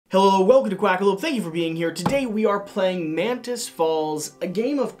Hello, welcome to Quackalope. Thank you for being here. Today we are playing Mantis Falls, a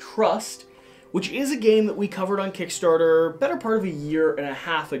game of trust, which is a game that we covered on Kickstarter better part of a year and a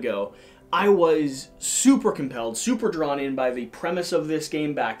half ago. I was super compelled, super drawn in by the premise of this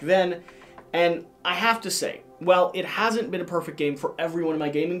game back then, and I have to say, while it hasn't been a perfect game for everyone in my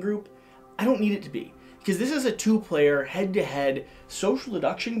gaming group, I don't need it to be. Because this is a two-player, head-to-head social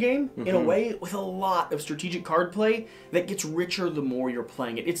deduction game, in a way, with a lot of strategic card play that gets richer the more you're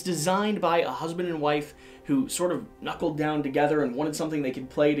playing it. It's designed by a husband and wife who sort of knuckled down together and wanted something they could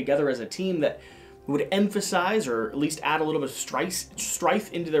play together as a team that would emphasize, or at least add a little bit of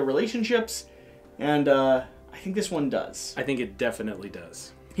strife into their relationships, and I think this one does. I think it definitely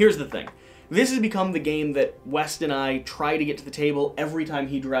does. Here's the thing. This has become the game that West and I try to get to the table every time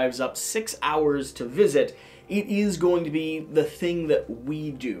he drives up 6 hours to visit. It is going to be the thing that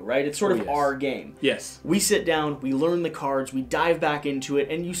we do, right? It's sort of our game. Yes. We sit down, we learn the cards, we dive back into it,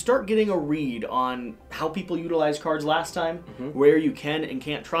 and you start getting a read on how people utilized cards last time, where you can and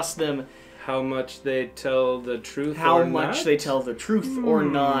can't trust them, how much they tell the truth how much they tell the truth or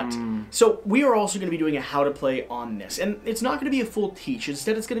not. So we are also going to be doing a how to play on this. And it's not going to be a full teach.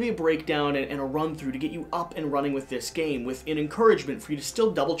 Instead, it's going to be a breakdown and a run through to get you up and running with this game, with an encouragement for you to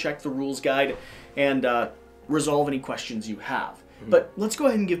still double check the rules guide and resolve any questions you have. But let's go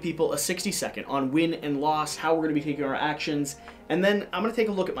ahead and give people a 60-second on win and loss, how we're going to be taking our actions, and then I'm going to take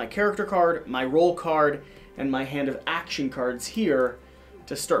a look at my character card, my role card, and my hand of action cards here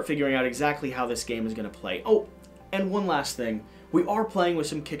to start figuring out exactly how this game is going to play. Oh, and one last thing. We are playing with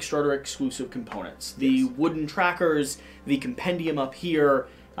some Kickstarter exclusive components. The wooden trackers, the compendium up here,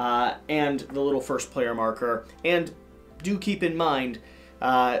 and the little first player marker. And do keep in mind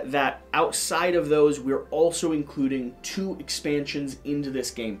that outside of those, we're also including 2 expansions into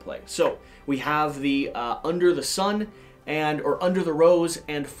this gameplay. So we have the Under the Sun or Under the Rose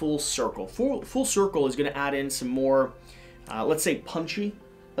and Full Circle. Full Circle is going to add in some more, let's say, punchy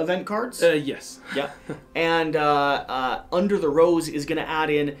event cards. Yes. Yeah. And Under the Rose is going to add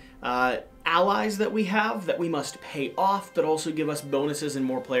in allies that we have that we must pay off, but also give us bonuses and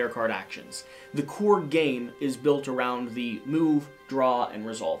more player card actions. The core game is built around the move, draw, and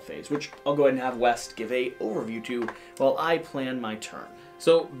resolve phase, which I'll go ahead and have West give a overview to while I plan my turn.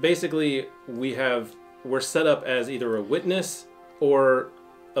 So basically, we're set up as either a witness or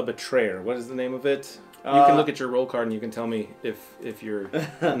a betrayer. What is the name of it? You can look at your roll card and you can tell me if you're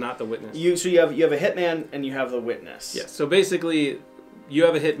not the witness. So you have a hitman and you have the witness. Yes. So basically, you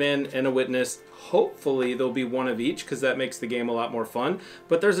have a hitman and a witness. Hopefully, there'll be one of each because that makes the game a lot more fun.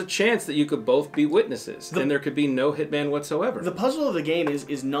 But there's a chance that you could both be witnesses, and there could be no hitman whatsoever. The puzzle of the game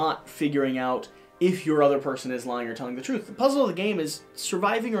is not figuring out if your other person is lying or telling the truth. The puzzle of the game is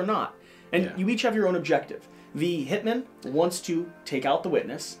surviving or not, and you each have your own objective. The hitman wants to take out the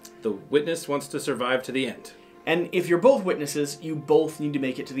witness. The witness wants to survive to the end. And if you're both witnesses, you both need to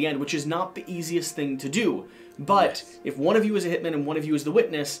make it to the end, which is not the easiest thing to do. But if one of you is a hitman and one of you is the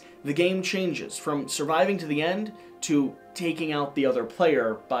witness, the game changes from surviving to the end to taking out the other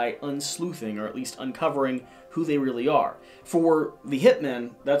player by unsleuthing, or at least uncovering who they really are. For the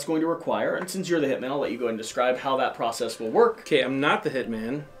hitman, that's going to require, and since you're the hitman, I'll let you go ahead and describe how that process will work. Okay, I'm not the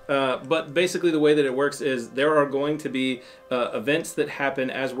hitman. But basically the way that it works is there are going to be events that happen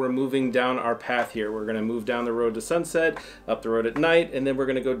as we're moving down our path here. We're going to move down the road to sunset, up the road at night, and then we're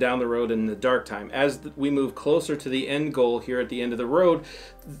going to go down the road in the dark time. As we move closer to the end goal here at the end of the road,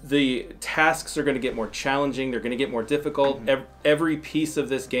 the tasks are going to get more challenging. They're going to get more difficult. Every piece of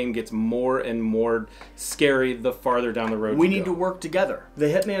this game gets more and more scary the farther down the road we need to work together, the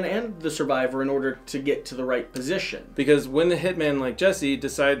hitman and the survivor, in order to get to the right position. Because when the hitman, like Jesse,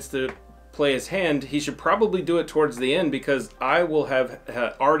 decides to play his hand, he should probably do it towards the end, because I will have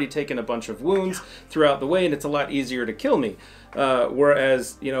already taken a bunch of wounds throughout the way, and it's a lot easier to kill me.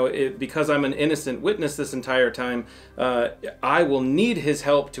 Whereas, you know, because I'm an innocent witness this entire time, I will need his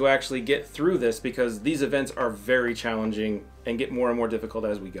help to actually get through this, because these events are very challenging and get more and more difficult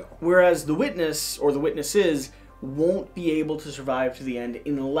as we go. Whereas the witness, or the witnesses, won't be able to survive to the end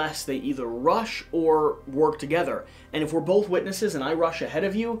unless they either rush or work together. And if we're both witnesses and I rush ahead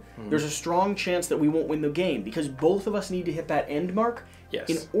of you, there's a strong chance that we won't win the game, because both of us need to hit that end mark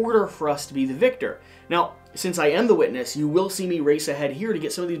in order for us to be the victor. Now, since I am the witness, you will see me race ahead here to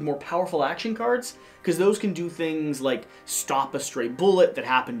get some of these more powerful action cards, because those can do things like stop a stray bullet that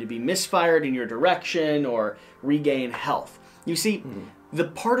happened to be misfired in your direction, or regain health. You see, the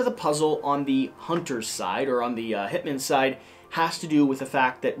part of the puzzle on the hunter's side, or on the hitman's side, has to do with the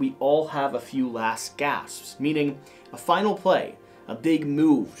fact that we all have a few last gasps, meaning a final play, a big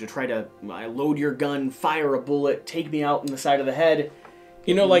move to try to load your gun, fire a bullet, take me out in the side of the head.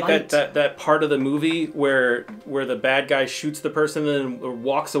 You know, like that part of the movie where the bad guy shoots the person and then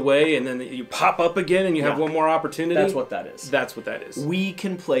walks away, and then you pop up again and you have one more opportunity? That's what that is. That's what that is. We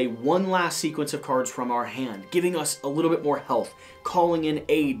can play one last sequence of cards from our hand, giving us a little bit more health, calling in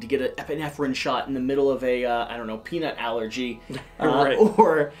aid to get an epinephrine shot in the middle of a, I don't know, peanut allergy. Right.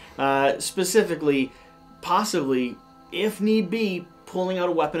 Or specifically, possibly, if need be, pulling out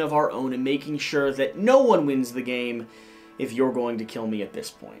a weapon of our own and making sure that no one wins the game if you're going to kill me at this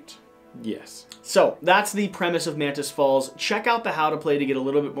point. Yes. So, that's the premise of Mantis Falls. Check out the How to Play to get a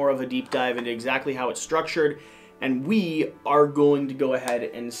little bit more of a deep dive into exactly how it's structured, and we are going to go ahead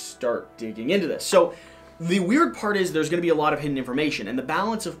and start digging into this. So, the weird part is there's going to be a lot of hidden information, and the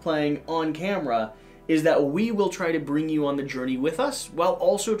balance of playing on camera is that we will try to bring you on the journey with us, while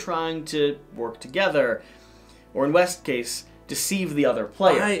also trying to work together, or in West's case, deceive the other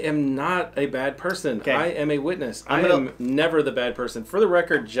player. I am not a bad person. Okay. I am a witness. I am never the bad person. For the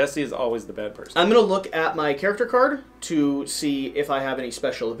record, Jesse is always the bad person. I'm going to look at my character card to see if I have any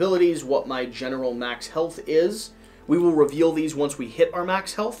special abilities, what my general max health is. We will reveal these once we hit our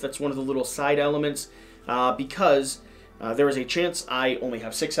max health. That's one of the little side elements, because there is a chance I only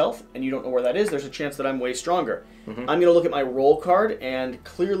have 6 health, and you don't know where that is. There's a chance that I'm way stronger. I'm going to look at my roll card and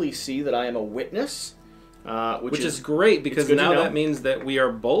clearly see that I am a witness. Which is great, because now that means that we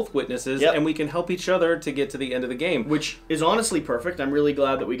are both witnesses, and we can help each other to get to the end of the game. Which is honestly perfect. I'm really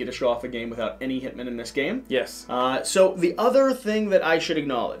glad that we get to show off a game without any hitmen in this game. Yes. So the other thing that I should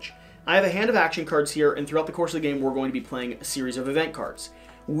acknowledge, I have a hand of action cards here, and throughout the course of the game we're going to be playing a series of event cards.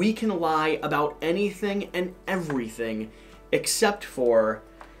 We can lie about anything and everything except for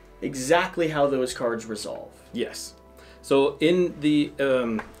exactly how those cards resolve. Yes. So in the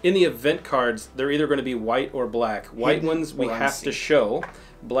event cards, they're either going to be white or black. White ones we have to show.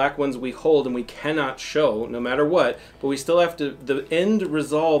 Black ones we hold and we cannot show no matter what. But we still have to. The end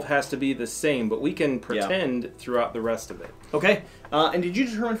resolve has to be the same, but we can pretend throughout the rest of it. Okay. And did you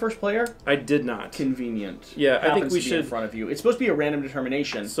determine first player? I did not. Convenient. Yeah, I think we to be should. in front of you. It's supposed to be a random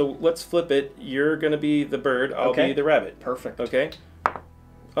determination. So let's flip it. You're going to be the bird. I'll be the rabbit. Perfect. Okay.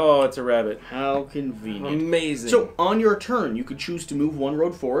 Oh, it's a rabbit. How convenient. Amazing. So, on your turn, you could choose to move one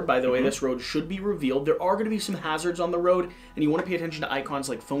road forward. By the way, this road should be revealed. There are going to be some hazards on the road, and you want to pay attention to icons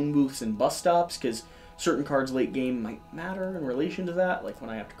like phone booths and bus stops, because certain cards late game might matter in relation to that, like when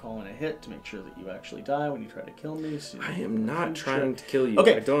I have to call in a hit to make sure that you actually die when you try to kill me. So I am not trying to kill you.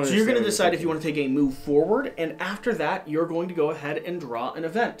 Okay, so you're going to decide if you want to take a move forward, and after that, you're going to go ahead and draw an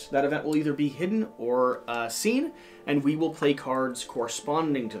event. That event will either be hidden or seen, and we will play cards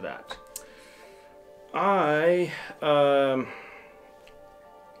corresponding to that.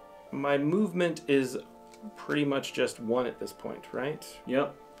 My movement is pretty much just 1 at this point, right?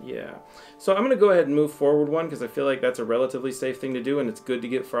 Yep. Yeah. So I'm going to go ahead and move forward 1 because I feel like that's a relatively safe thing to do, and it's good to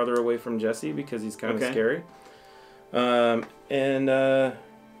get farther away from Jesse because he's kind of scary. Now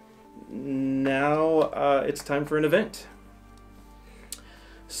it's time for an event.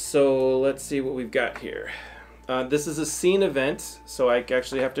 So let's see what we've got here. This is a scene event, so I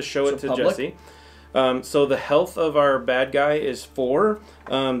actually have to show it to public? Jesse. So the health of our bad guy is 4.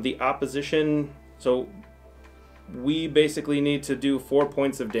 The opposition, so we basically need to do 4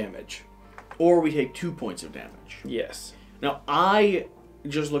 points of damage. Or we take 2 points of damage. Yes. Now, I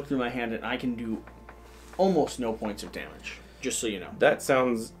just looked through my hand and I can do almost no points of damage, just so you know. That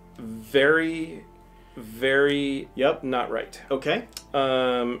sounds very, very not right. Okay.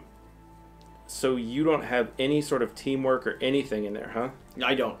 So you don't have any sort of teamwork or anything in there, huh?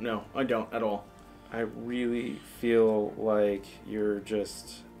 I don't. No, I don't at all. I really feel like you're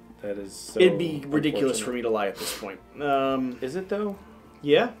just... That is so It'd be ridiculous for me to lie at this point. Is it, though?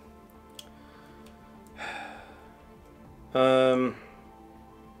 Yeah.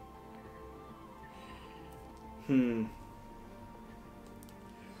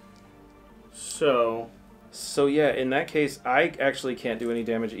 So yeah, in that case, I actually can't do any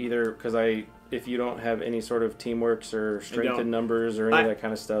damage either because if you don't have any sort of teamworks or strength in numbers or any of that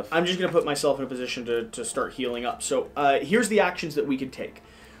kind of stuff. I'm just going to put myself in a position to start healing up. So here's the actions that we could take.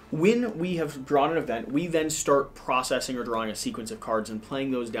 When we have drawn an event, we then start processing or drawing a sequence of cards and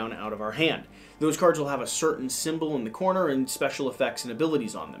playing those down out of our hand. Those cards will have a certain symbol in the corner and special effects and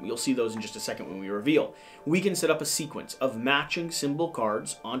abilities on them. You'll see those in just a second when we reveal. We can set up a sequence of matching symbol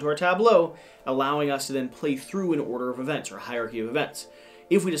cards onto our tableau, allowing us to then play through an order of events or a hierarchy of events.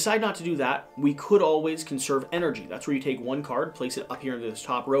 If we decide not to do that, we could always conserve energy. That's where you take one card, place it up here into this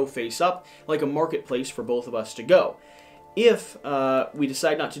top row, face up, like a marketplace for both of us to go. If we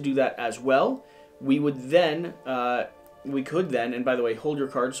decide not to do that as well, we would then we could then, and by the way, hold your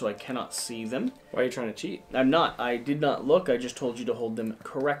cards so I cannot see them. Why are you trying to cheat? I'm not. I did not look. I just told you to hold them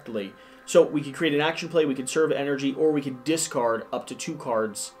correctly. So we could create an action play, we could serve energy, or we could discard up to 2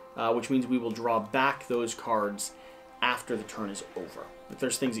 cards, which means we will draw back those cards after the turn is over. If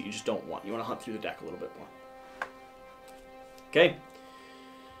there's things that you just don't want. You want to hunt through the deck a little bit more. Okay.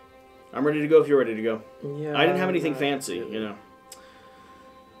 I'm ready to go if you're ready to go. Yeah. I didn't have anything fancy, you know.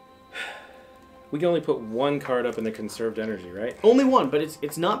 We can only put 1 card up in the conserved energy, right? Only 1, but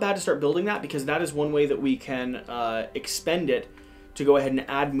it's not bad to start building that because that is one way that we can expend it to go ahead and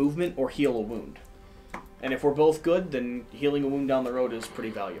add movement or heal a wound. And if we're both good, then healing a wound down the road is pretty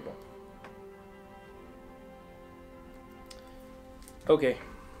valuable. Okay.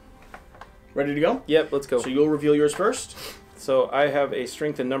 Ready to go? Yep, let's go. So you'll reveal yours first. So I have a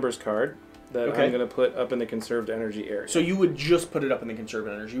Strength and Numbers card that Okay. I'm going to put up in the conserved energy area. So you would just put it up in the conserved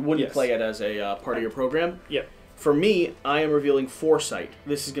energy. You wouldn't Yes. play it as a part of your program. Yep. For me, I am revealing Foresight.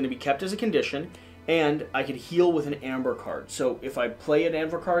 This is going to be kept as a condition, and I could heal with an Amber card. So if I play an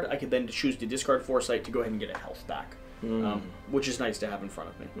Amber card, I could then choose to discard Foresight to go ahead and get a health back, which is nice to have in front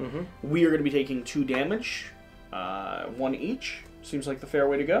of me. We are going to be taking 2 damage, 1 each. Seems like the fair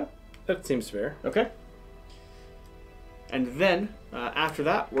way to go. That seems fair. Okay. And then, after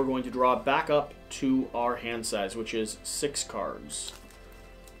that, we're going to draw back up to our hand size, which is 6 cards.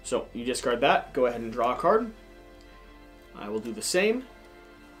 So, you discard that, go ahead and draw a card. I will do the same.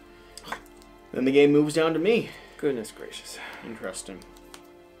 Then the game moves down to me. Goodness gracious. Interesting.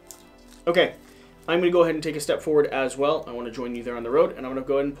 Okay, I'm going to go ahead and take a step forward as well. I want to join you there on the road, and I'm going to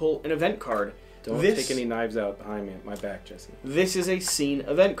go ahead and pull an event card. Don't take any knives out behind me at my back, Jesse. This is a scene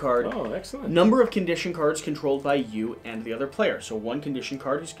event card. Oh, excellent. Number of condition cards controlled by you and the other player. So 1 condition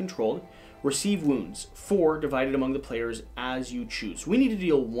card is controlled. Receive wounds. 4 divided among the players as you choose. We need to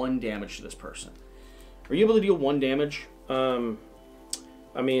deal 1 damage to this person. Are you able to deal 1 damage?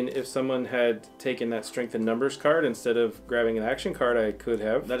 I mean, if someone had taken that Strength and Numbers card instead of grabbing an action card, I could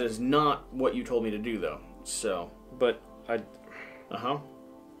have. That is not what you told me to do, though. So. But I...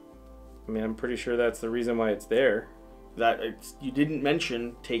 I mean, I'm pretty sure that's the reason why it's there. You didn't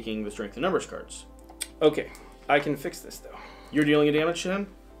mention taking the Strength and Numbers cards. Okay, I can fix this, though. You're dealing a damage to him?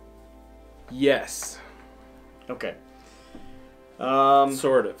 Yes. Okay.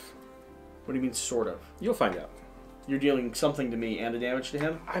 Sort of. What do you mean, sort of? You'll find out. You're dealing something to me and a damage to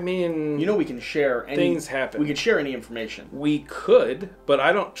him? I mean... You know we can share any... Things happen. We can share any information. We could, but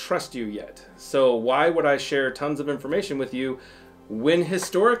I don't trust you yet. So why would I share tons of information with you when,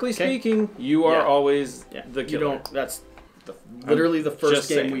 historically speaking, you are always the killer? You don't... That's literally the first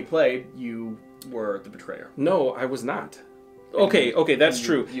game saying. we played, you were the betrayer. No, I was not. Okay, that's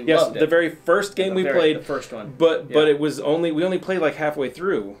true. You yes, loved it. the very first game we played, the first one. But it was only we only played like halfway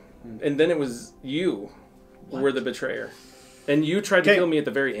through, and then it was you who were the betrayer, and you tried to kill me at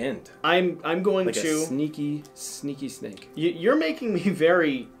the very end. I'm going like to a sneaky snake. You're making me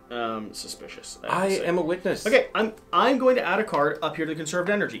very suspicious. I am a witness. Okay, I'm going to add a card up here to conserved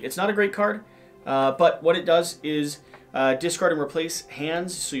energy. It's not a great card, but what it does is discard and replace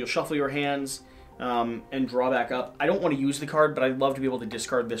hands. So you'll shuffle your hands. And draw back up. I don't want to use the card, but I'd love to be able to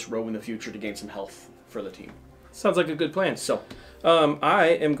discard this row in the future to gain some health for the team. Sounds like a good plan. So,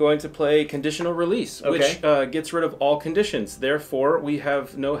 I am going to play Conditional Release, which gets rid of all conditions. Therefore, we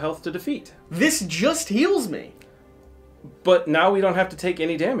have no health to defeat. This just heals me. But now we don't have to take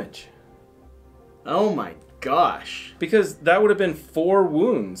any damage. Oh my gosh. Because that would have been 4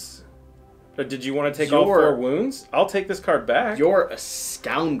 wounds. Or did you want to take all 4 wounds? I'll take this card back. You're a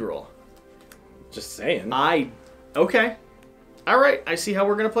scoundrel. Just saying. Okay. All right. I see how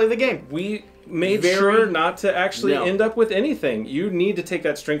we're going to play the game. We made sure not to actually end up with anything. You need to take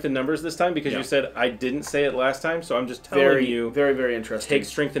that Strength and Numbers this time because you said I didn't say it last time, so I'm just telling you. Very, very interesting. Take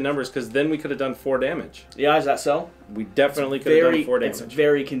Strength and Numbers because then we could have done 4 damage. Yeah, is that so? We definitely could have done 4 damage. It's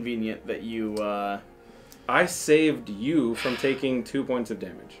very convenient that you... I saved you from taking 2 points of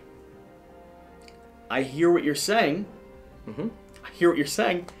damage. I hear what you're saying. Mm-hmm. I hear what you're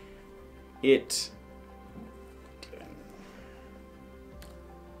saying.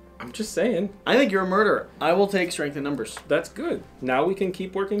 I'm just saying. I think you're a murderer. I will take Strength and Numbers. That's good. Now we can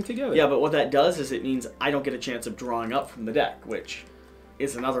keep working together. Yeah, but what that does is it means I don't get a chance of drawing up from the deck, which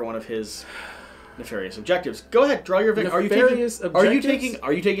is another one of his nefarious objectives. Go ahead, draw your victim. Are you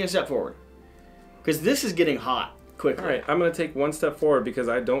taking a step forward? Because this is getting hot quickly. All right, I'm going to take 1 step forward because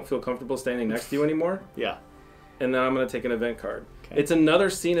I don't feel comfortable standing next to you anymore. Yeah. And then I'm going to take an event card. Okay. It's another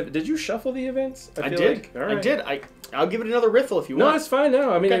scene of... Did you shuffle the events? I did. All right. I did. I'll give it another riffle if you want. No, it's fine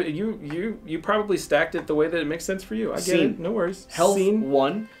now. I mean, you probably stacked it the way that it makes sense for you. I get it. No worries. Health scene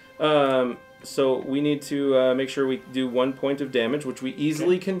 1. So we need to make sure we do 1 point of damage, which we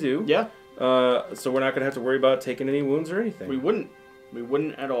easily can do. Yeah. So we're not going to have to worry about taking any wounds or anything. We wouldn't. We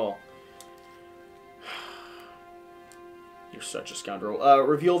wouldn't at all. You're such a scoundrel.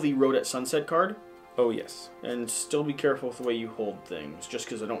 Reveal the Road at Sunset card. Oh, yes. And still be careful with the way you hold things, just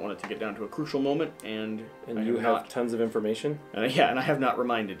because I don't want it to get down to a crucial moment, and you have tons of information? Yeah, and I have not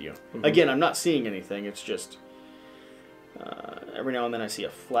reminded you. Again, I'm not seeing anything, it's just... every now and then I see a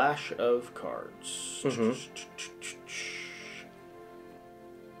flash of cards.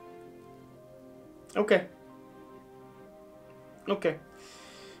 Okay. Okay.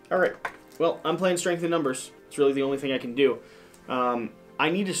 Alright. Well, I'm playing Strength in Numbers. It's really the only thing I can do. I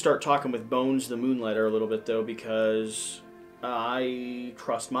need to start talking with Bones the Moonlighter a little bit, though, because I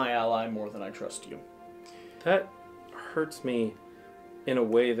trust my ally more than I trust you. That hurts me in a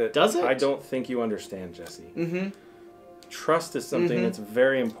way that I don't think you understand, Jesse. Trust is something that's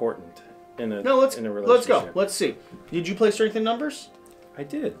very important in a relationship. Let's go. Let's see. Did you play Strength in Numbers? I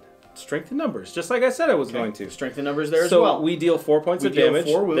did. Strength in Numbers, just like I said I was going to. Strength in Numbers there as well. So we deal 4 points of damage.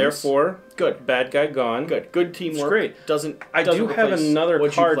 4 wounds. Therefore, good. Bad guy gone. Good teamwork. It's great. Doesn't I do have another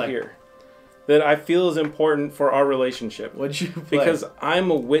card here that I feel is important for our relationship. What'd you play? Because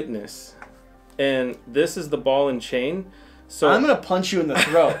I'm a witness, and this is the ball and chain. So I'm gonna punch you in the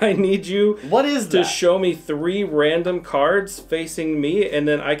throat. I need you to show me 3 random cards facing me, and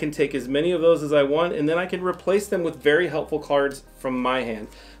then I can take as many of those as I want, and then I can replace them with very helpful cards from my hand,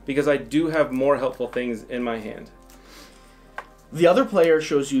 because I do have more helpful things in my hand. The other player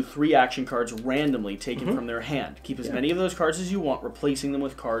shows you 3 action cards randomly taken from their hand. Keep as many of those cards as you want, replacing them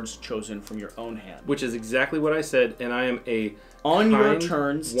with cards chosen from your own hand. Which is exactly what I said, and I am a On your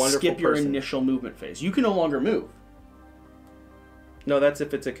turns, skip your initial movement phase. You can no longer move. No, that's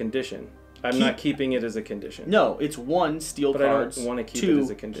if it's a condition. I'm not keeping it as a condition. No, it's 1, steal cards. I don't want to keep it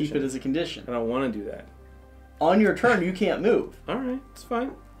as a condition. Keep it as a condition. I don't want to do that. On your turn, you can't move. Alright, it's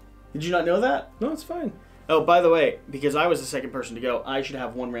fine. Did you not know that? No, it's fine. Oh, by the way, because I was the second person to go, I should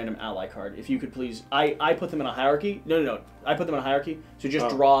have 1 random ally card. If you could please... I put them in a hierarchy. No. I put them in a hierarchy, so just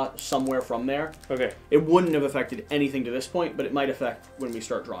draw somewhere from there. Okay. It wouldn't have affected anything to this point, but it might affect when we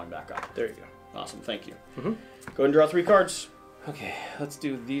start drawing back up. There you go. Awesome, thank you. Go ahead and draw 3 cards. Okay, let's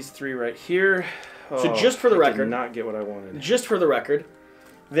do these 3 right here. So just for the record... I did not get what I wanted. Just for the record,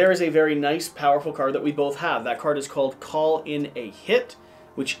 there is a very nice, powerful card that we both have. That card is called Call in a Hit,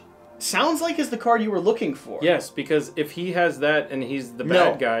 which sounds like is the card you were looking for. Yes, because if he has that and he's the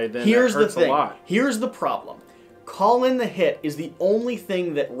bad guy, then that hurts a lot. Here's the problem. Call in the Hit is the only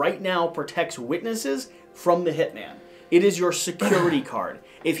thing that right now protects witnesses from the hitman. It is your security card.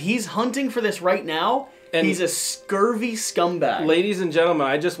 If he's hunting for this right now... And he's a scurvy scumbag. Ladies and gentlemen,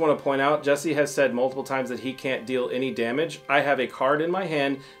 I just want to point out, Jesse has said multiple times that he can't deal any damage. I have a card in my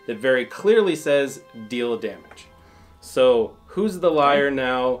hand that very clearly says deal damage. So, who's the liar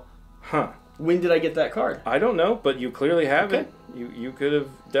now? Huh. When did I get that card? I don't know, but you clearly have it. You could have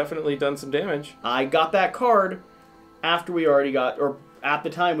definitely done some damage. I got that card after we already got, or at the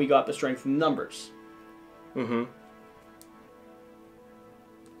time we got the Strength in Numbers.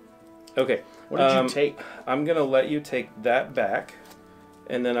 Okay. What did you take? I'm going to let you take that back,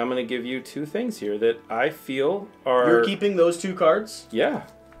 and then I'm going to give you 2 things here that I feel are... You're keeping those 2 cards? Yeah.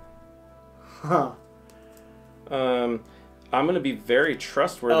 Huh. I'm going to be very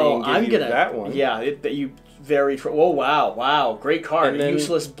trustworthy and give you that one. Yeah, oh, wow. Great card. A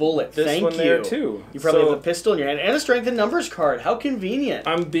useless bullet. Thank you. This one there, too. You probably have a pistol in your hand and a Strength in Numbers card. How convenient.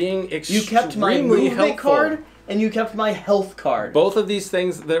 I'm being extremely You kept my movement card, and you kept my health card. Both of these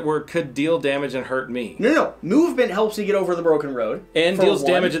things that could deal damage and hurt me. No. Movement helps you get over the broken road. And deals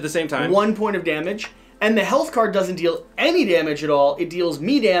damage at the same time. 1 point of damage. And the health card doesn't deal any damage at all. It deals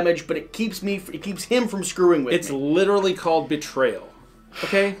me damage, but it keeps him from screwing with me. It's literally called betrayal.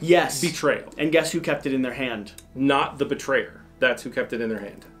 Okay? Yes. Betrayal. And guess who kept it in their hand? Not the betrayer. That's who kept it in their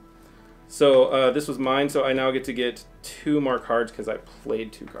hand. So this was mine, so I now get to get 2 more cards because I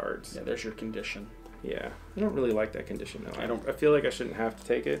played 2 cards. Yeah, there's your condition. Yeah. I don't really like that condition, though. I feel like I shouldn't have to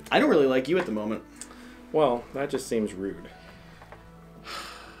take it. I don't really like you at the moment. Well, that just seems rude.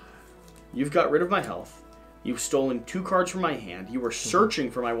 You've got rid of my health. You've stolen 2 cards from my hand. You were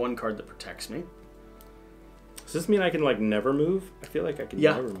searching for my 1 card that protects me. Does this mean I can, never move? I feel like I can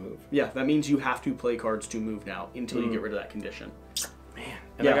never move. Yeah, that means you have to play cards to move now until you get rid of that condition. Man.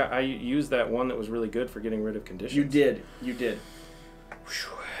 And I used that one that was really good for getting rid of conditions. You did.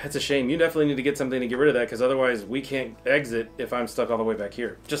 Whew, that's a shame. You definitely need to get something to get rid of that, because otherwise we can't exit if I'm stuck all the way back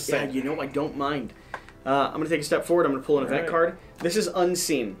here. Just saying. Yeah, I don't mind. I'm going to take a step forward. I'm going to pull an event card. This is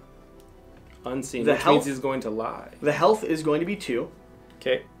Unseen. Unseen, which means he's going to lie. The health is going to be 2.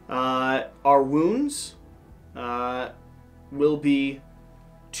 Okay. Our wounds will be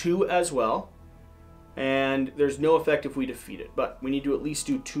 2 as well. And there's no effect if we defeat it, but we need to at least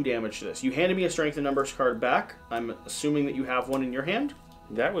do 2 damage to this. You handed me a strength and numbers card back. I'm assuming that you have one in your hand.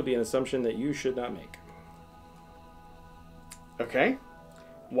 That would be an assumption that you should not make. Okay.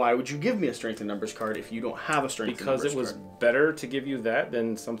 Why would you give me a strength and numbers card if you don't have a strength and numbers card? Because it was better to give you that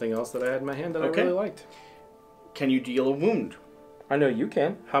than something else that I had in my hand that I really liked. Can you deal a wound? I know you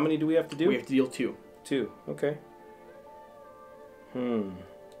can. How many do we have to do? We have to deal 2. 2. Okay.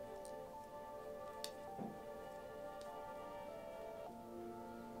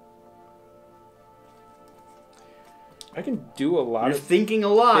 I can do a lot You're thinking a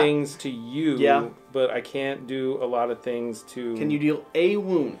lot. Things to you, but I can't do a lot of things to... Can you deal a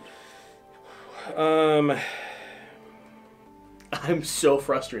wound? I'm so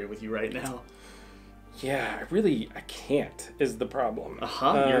frustrated with you right now. Yeah, I can't, is the problem.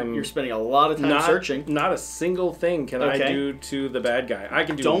 You're spending a lot of time searching. Not a single thing can I do to the bad guy. I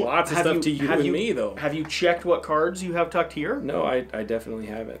can do lots of stuff to you and me, though. Have you checked what cards you have tucked here? No, I definitely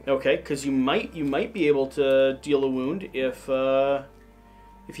haven't. Okay, because you might be able to deal a wound if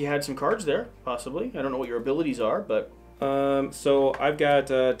you had some cards there, possibly. I don't know what your abilities are, but... So I've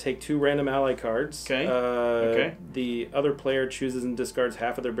got take 2 random ally cards. Okay. Okay. The other player chooses and discards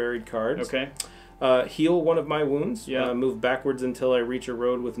half of their buried cards. Okay. Heal 1 of my wounds. Yeah. Move backwards until I reach a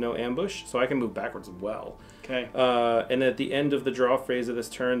road with no ambush. So I can move backwards as well. Okay. And at the end of the draw phase of this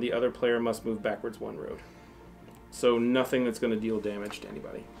turn, the other player must move backwards 1 road. So nothing that's going to deal damage to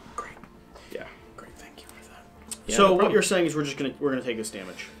anybody. Great. Yeah. Great. Thank you for that. Yeah, so no what you're saying is we're gonna take this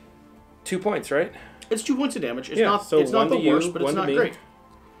damage. 2 points, right? It's 2 points of damage. It's yeah, not. So it's not the worst, but it's not great.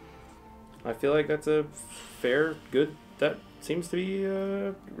 I feel like that's a fair, good. That seems to be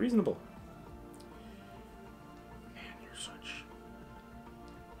reasonable.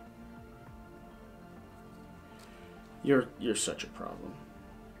 You're such a problem.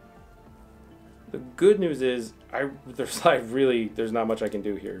 The good news is there's not much I can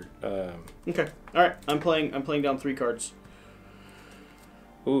do here. Okay. All right. I'm playing down 3 cards.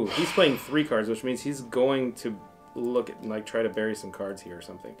 Ooh, he's playing 3 cards, which means he's going to look at try to bury some cards here or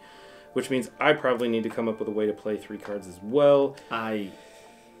something. Which means I probably need to come up with a way to play 3 cards as well.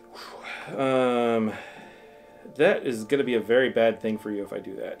 That is going to be a very bad thing for you if I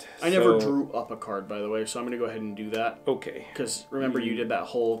do that. I never drew up a card, by the way, so I'm going to go ahead and do that. Okay. Because remember you did that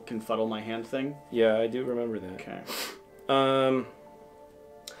whole confuddle my hand thing? Yeah, I do remember that. Okay.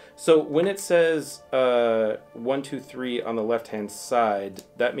 So when it says 1, 2, 3 on the left-hand side,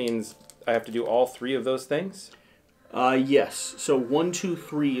 that means I have to do all 3 of those things? Yes. So 1, 2,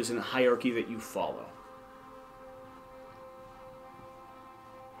 3 is in a hierarchy that you follow.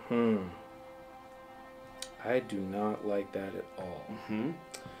 I do not like that at all.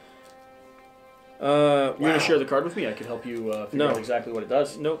 You're going to share the card with me? I could help you figure out exactly what it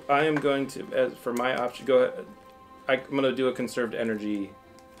does. Nope. I am going to, as for my option, go ahead. I'm going to do a conserved energy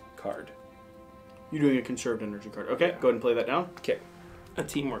card. You're doing a conserved energy card. Okay, go ahead and play that down. Okay. A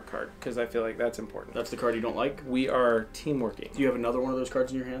teamwork card, because I feel like that's important. That's the card you don't like? We are teamworking. Do you have another one of those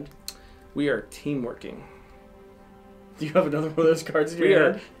cards in your hand? We are teamworking. Do you have another one of those cards in your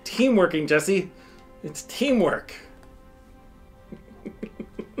hand? We are teamworking, Jesse. It's teamwork.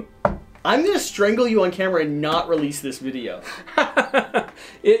 I'm going to strangle you on camera and not release this video.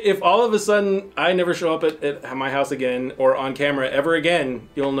 If all of a sudden I never show up at my house again or on camera ever again,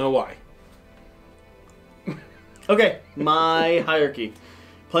 you'll know why. Okay, my hierarchy.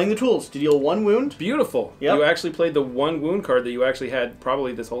 Playing the tools to deal 1 wound. Beautiful. Yep. You actually played the 1 wound card that you actually had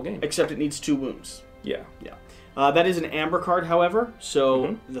probably this whole game. Except it needs 2 wounds. Yeah. Yeah. That is an amber card, however,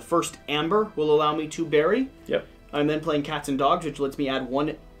 so the first amber will allow me to bury. Yep. I'm then playing cats and dogs, which lets me add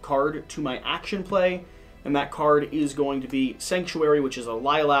 1 card to my action play, and that card is going to be Sanctuary, which is a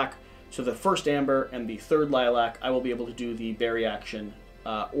lilac. So the first amber and the third lilac, I will be able to do the bury action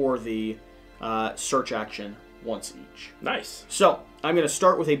or the search action once each. Nice. So I'm going to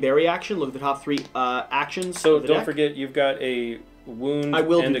start with a bury action. Look at the top 3 actions. So don't forget, you've got a wound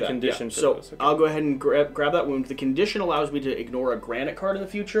and a condition for so those. Okay. I'll go ahead and grab that wound. The condition allows me to ignore a granite card in the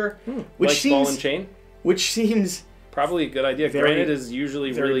future, which like seems ball and chain. Which seems probably a good idea. Granite is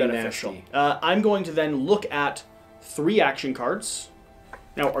usually very really beneficial. nasty. I'm going to then look at 3 action cards.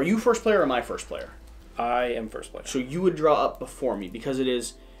 Now, are you first player or am I first player? I am first player. So you would draw up before me because it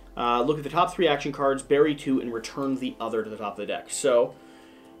is look at the top 3 action cards, bury 2, and return the other to the top of the deck. So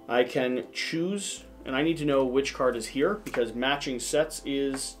I can choose. And I need to know which card is here, because matching sets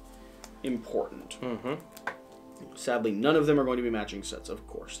is important. Sadly, none of them are going to be matching sets, of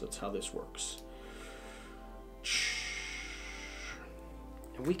course. That's how this works.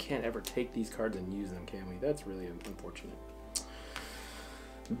 We can't ever take these cards and use them, can we? That's really unfortunate.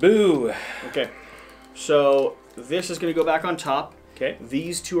 Boo! Okay. So this is going to go back on top. Okay.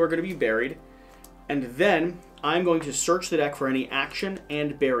 These two are going to be buried. And then I'm going to search the deck for any action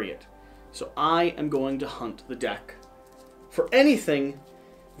and bury it. So I am going to hunt the deck for anything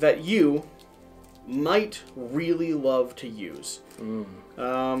that you might really love to use.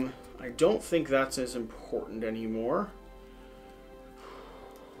 I don't think that's as important anymore.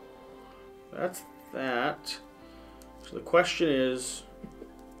 That's that. So the question is,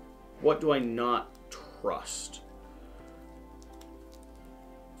 what do I not trust?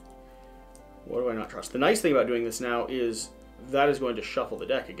 What do I not trust? The nice thing about doing this now is that is going to shuffle the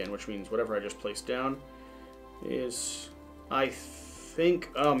deck again, which means whatever I just placed down is, I think,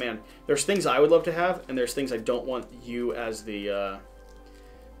 oh man, there's things I would love to have, and there's things I don't want you as the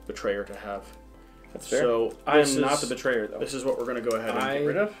betrayer to have. That's fair. So I am not the betrayer, though. This is what we're going to go ahead and get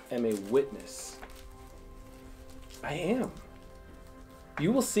rid of. I am a witness. I am.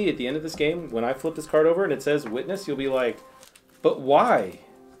 You will see at the end of this game, when I flip this card over and it says witness, you'll be like, but why?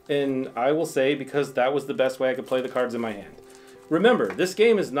 And I will say, because that was the best way I could play the cards in my hand. Remember, this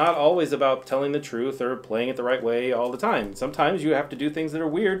game is not always about telling the truth or playing it the right way all the time. Sometimes you have to do things that are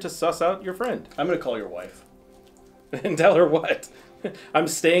weird to suss out your friend. I'm going to call your wife. And tell her what? I'm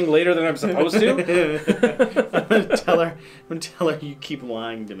staying later than I'm supposed to? I'm going to tell her you keep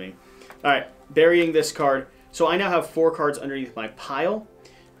lying to me. All right, burying this card. So I now have 4 cards underneath my pile.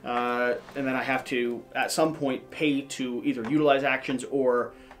 And then I have to, at some point, pay to either utilize actions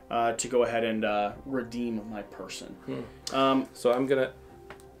or to go ahead and redeem my person. So I'm going to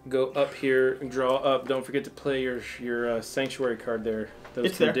go up here and draw up. Don't forget to play your Sanctuary card there. Those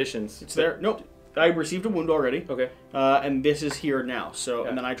it's conditions. There. It's there. Nope. I received a wound already. Okay. And this is here now. So, yeah.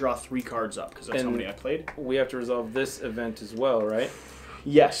 And then I draw 3 cards up because that's how many I played. We have to resolve this event as well, right?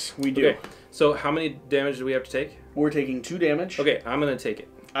 Yes, we do. Okay. So how many damage do we have to take? We're taking 2 damage. Okay, I'm going to take it.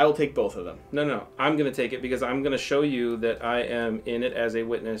 I will take both of them. No. I'm going to take it because I'm going to show you that I am in it as a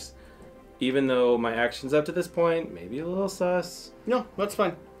witness, even though my actions up to this point may be a little sus. No, that's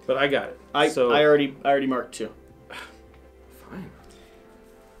fine. But I got it. I already marked 2. Fine.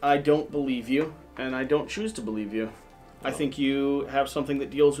 I don't believe you, and I don't choose to believe you. Oh. I think you have something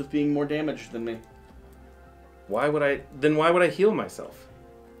that deals with being more damaged than me. Why would I heal myself?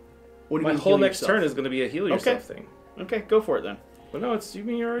 What do you My mean whole next yourself? turn is going to be a heal yourself thing. Okay, go for it then. Well, no, it's you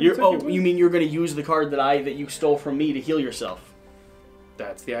mean you mean you're going to use the card that you stole from me to heal yourself?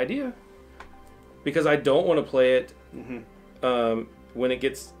 That's the idea. Because I don't want to play it when it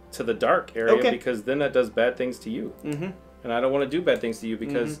gets to the dark area, because then that does bad things to you. And I don't want to do bad things to you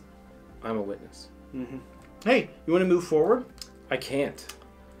because I'm a witness. Hey, you want to move forward? I can't.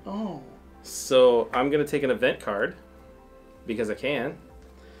 Oh. So I'm going to take an event card because I can.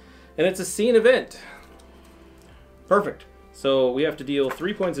 And it's a scene event. Perfect. So we have to deal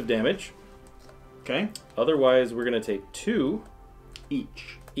 3 points of damage. Okay. Otherwise, we're going to take 2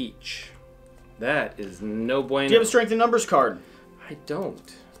 each. That is no bueno. Do you have a strength in numbers card? I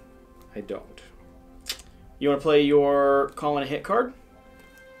don't. You want to play your call and a hit card?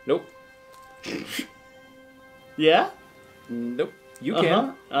 Nope. Yeah? Nope. You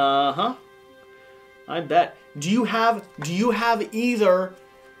can. I bet. Do you have either...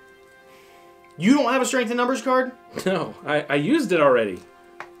 You don't have a strength in numbers card? No, I used it already.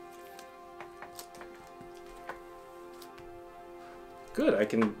 Good, I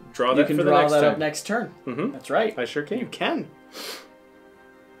can draw that for the next time. You can draw that up next turn. That's right. I sure can. You can.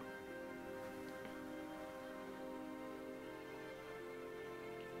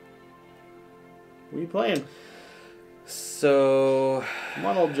 What are you playing? So... Come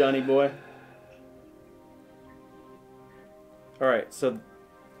on, old Johnny boy. Alright, so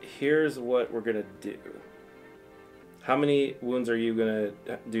here's what we're going to do. How many wounds are you going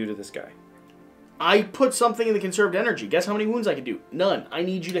to do to this guy? I put something in the conserved energy. Guess how many wounds I can do? None. I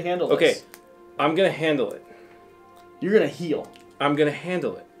need you to handle this. Okay, I'm going to handle it. You're going to heal. I'm going to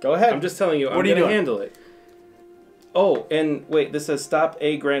handle it. Go ahead. I'm just telling you, I'm going to handle it. Oh, and wait, this says stop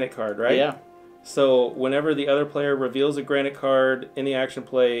a granite card, right? Yeah. So whenever the other player reveals a granite card in the action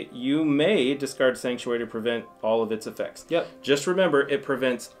play, you may discard Sanctuary to prevent all of its effects. Yep. Just remember, it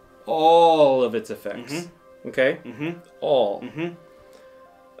prevents all of its effects. Okay? All.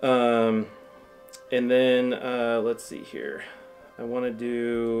 And then, let's see here. I want to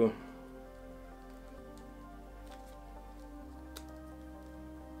do...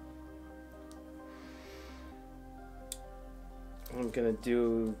 I'm going to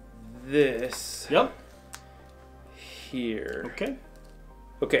do this. Yep. Here. Okay.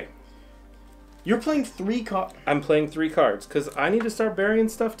 Okay. You're playing 3 cards. I'm playing 3 cards because I need to start burying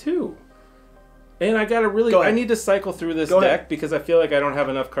stuff too. And I gotta really, I need to cycle through this deck because I feel like I don't have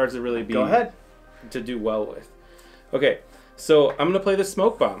enough cards to really be to do well with. Okay, so I'm gonna play the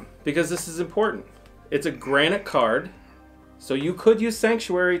Smoke Bomb because this is important. It's a granite card, so you could use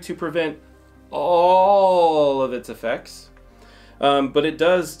Sanctuary to prevent all of its effects. But it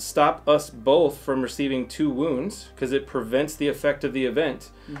does stop us both from receiving 2 wounds because it prevents the effect of the event.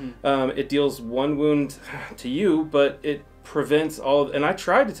 It deals 1 wound to you, but it prevents all. And I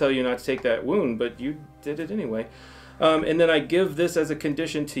tried to tell you not to take that wound, but you did it anyway. And then I give this as a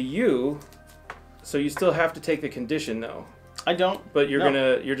condition to you, so you still have to take the condition though. I don't. But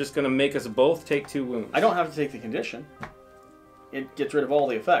you're just gonna make us both take 2 wounds. I don't have to take the condition. It gets rid of all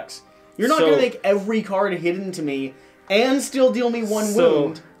the effects. You're not gonna make every card hidden to me and still deal me 1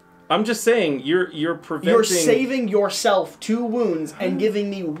 wound. I'm just saying, you're preventing... You're saving yourself 2 wounds and giving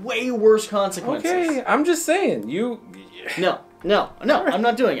me way worse consequences. Okay, I'm just saying, No, I'm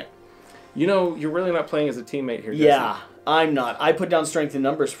not doing it. You know, you're really not playing as a teammate here, Yeah, I'm not. I put down strength in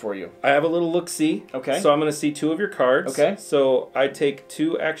numbers for you. I have a little look-see. Okay. So I'm going to see 2 of your cards. Okay. So I take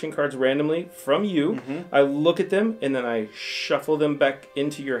 2 action cards randomly from you. I look at them, and then I shuffle them back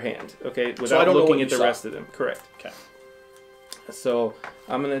into your hand. Okay, without looking at the rest of them. Correct. Okay. So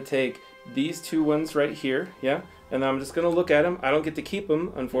I'm going to take these 2 ones right here, yeah? And I'm just going to look at them. I don't get to keep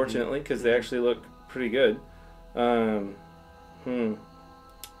them, unfortunately, because they actually look pretty good.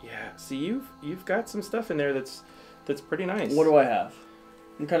 Yeah, see, you've got some stuff in there that's pretty nice. What do I have?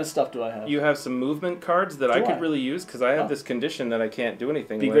 What kind of stuff do I have? You have some movement cards that I could really use because I have this condition that I can't do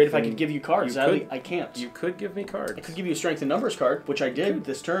anything with. It'd be great if I could give you cards. I can't. You could give me cards. I could give you a strength in numbers card, which I did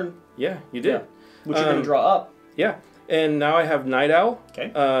this turn. Yeah, you did. Yeah. Which you're going to draw up. Yeah. And now I have Night Owl.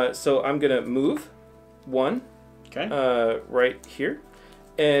 Okay. So I'm going to move 1 right here.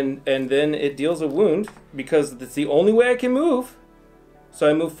 And then it deals a wound because it's the only way I can move. So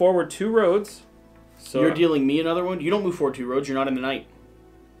I move forward 2 roads. So you're dealing me another wound? You don't move forward 2 roads. You're not in the night.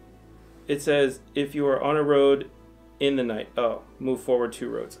 It says if you are on a road in the night. Oh, move forward 2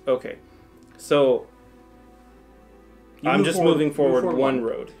 roads. Okay. So I'm just moving forward 1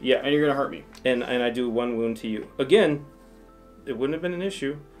 road. Yeah. And you're going to hurt me. And I do 1 wound to you. Again, it wouldn't have been an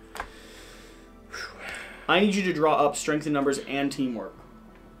issue. I need you to draw up strength in numbers and teamwork.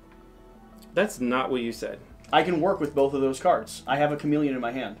 That's not what you said. I can work with both of those cards. I have a chameleon in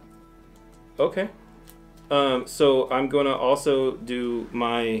my hand. Okay. So I'm going to also do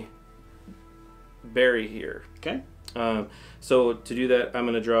my berry here. Okay. So to do that, I'm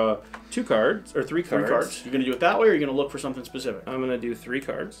going to draw 2 cards, or 3 cards. 3 cards. You're going to do it that way, or you're going to look for something specific? I'm going to do 3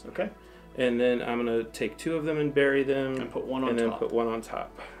 cards. Okay. And then I'm going to take 2 of them and bury them. And put 1 on top. And then put 1 on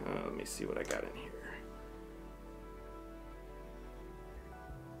top. Let me see what I got in here.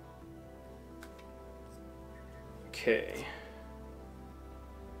 Okay.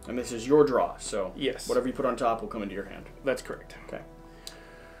 And this is your draw, so yes, whatever you put on top will come into your hand. That's correct. Okay.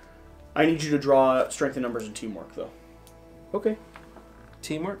 I need you to draw strength in numbers and teamwork, though. Okay.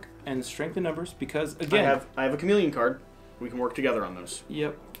 Teamwork and strength in numbers, because again, I have a chameleon card. We can work together on those.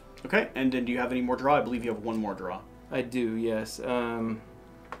 Yep. Okay. And then do you have any more draw? I believe you have 1 more draw. I do. Yes.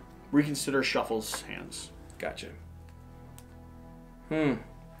 Reconsider shuffles hands. Gotcha.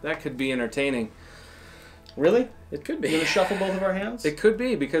 That could be entertaining. Really? It could be. You want to shuffle both of our hands? It could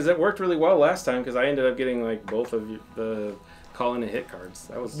be, because it worked really well last time, because I ended up getting like both of the call in a hit cards.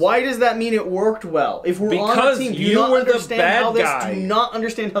 That was. Why does that mean it worked well? If we're on a team, do you not understand do not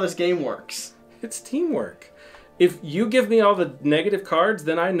understand how this game works? It's teamwork. If you give me all the negative cards,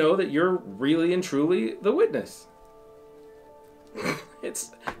 then I know that you're really and truly the witness.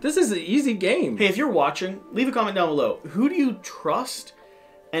 This is an easy game. Hey, if you're watching, leave a comment down below. Who do you trust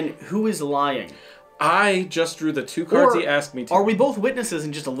and who is lying? I just drew the 2 cards he asked me to. Are we both witnesses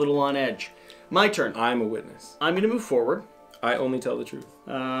and just a little on edge? My turn. I'm a witness. I'm going to move forward. I only tell the truth.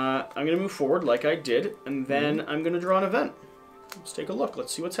 I'm going to move forward like I did, and then I'm going to draw an event. Let's take a look.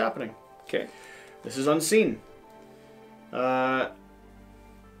 Let's see what's happening. Okay. This is unseen. This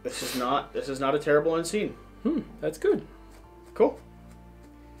is not a terrible unseen. That's good. Cool.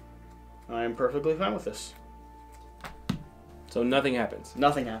 I am perfectly fine with this. So nothing happens.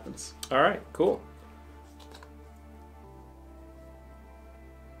 Nothing happens. All right, cool.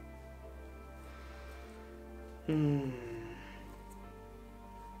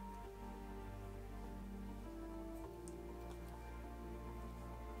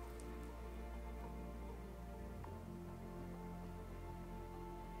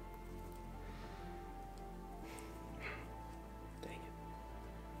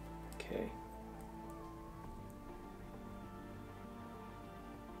 Okay.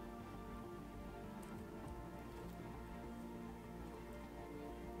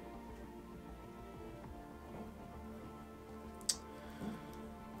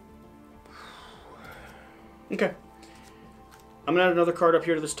 Okay. I'm going to add another card up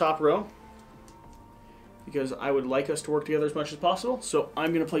here to this top row, because I would like us to work together as much as possible. So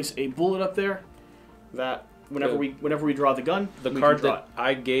I'm going to place a bullet up there that whenever we draw the gun, the card that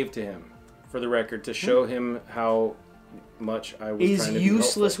I gave to him, for the record, to show him how much I was trying to be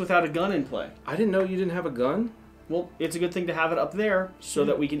useless helpful. without a gun in play. I didn't know you didn't have a gun. Well, it's a good thing to have it up there so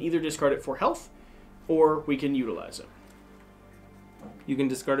that we can either discard it for health or we can utilize it. You can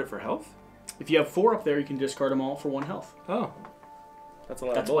discard it for health? If you have 4 up there, you can discard them all for 1 health. Oh. That's a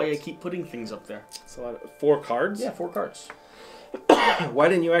lot That's of why I bullets. keep putting things up there. That's a lot of 4 cards? Yeah, 4 cards. Why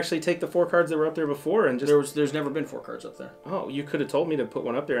didn't you actually take the 4 cards that were up there before and just... There's never been 4 cards up there. Oh, you could have told me to put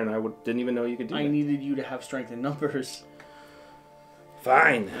one up there and I didn't even know you could do that. I needed you to have strength in numbers.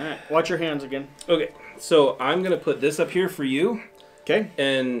 Fine. All right, watch your hands again. Okay, so I'm going to put this up here for you. Okay.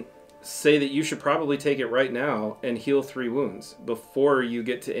 And say that you should probably take it right now and heal 3 wounds before you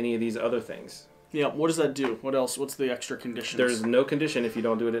get to any of these other things. Yeah, what does that do? What else? What's the extra conditions? There's no condition if you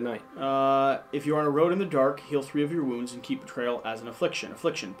don't do it at night. If you're on a road in the dark, heal 3 of your wounds and keep betrayal as an affliction.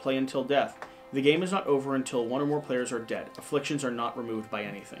 Affliction, play until death. The game is not over until 1 or more players are dead. Afflictions are not removed by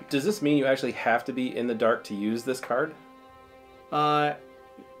anything. Does this mean you actually have to be in the dark to use this card?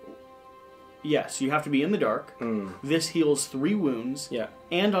 Yes, you have to be in the dark. This heals 3 wounds. Yeah.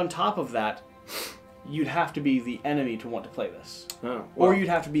 And on top of that, you'd have to be the enemy to want to play this. Oh, well, Or you'd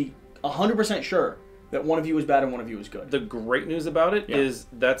have to be 100% sure that one of you is bad and one of you is good. the great news about it is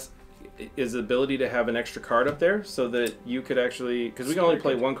the ability to have an extra card up there so that you could actually... Because we can only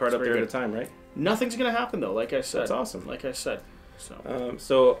play 1 card up there at a time, right? Nothing's going to happen, though, like I said. That's awesome. Like I said.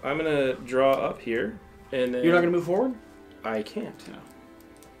 So I'm going to draw up here. And then You're not going to move forward? I can't. No.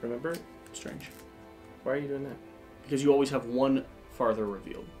 Remember? Strange. Why are you doing that? Because you always have 1 farther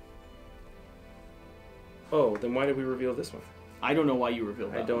revealed. Oh, then why did we reveal this one? I don't know why you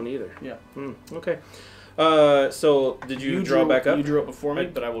revealed that. I don't either. Yeah. Okay. So did you draw back up? You drew it before me,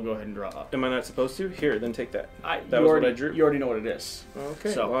 but I will go ahead and draw up. Am I not supposed to? Here, then take that. That was what I drew. You already know what it is.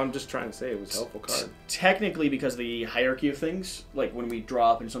 Okay. So, well, I'm just trying to say it was a helpful card. Technically, because of the hierarchy of things, like when we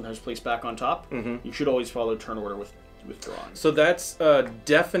draw up and sometimes place back on top, you should always follow turn order with drawing. So that's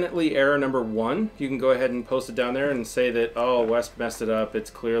definitely error number 1. You can go ahead and post it down there and say that, oh, Wes messed it up.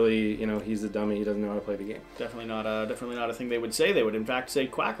 It's clearly, he's a dummy. He doesn't know how to play the game. Definitely not a thing they would say. They would, in fact, say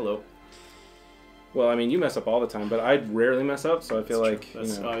Quackalope. Well, I mean, you mess up all the time, but I rarely mess up, so I feel like it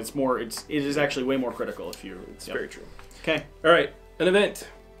is actually way more critical if you. It's very true. Okay. All right, an event.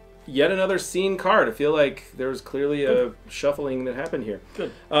 Yet another scene card. I feel like there's clearly a shuffling that happened here.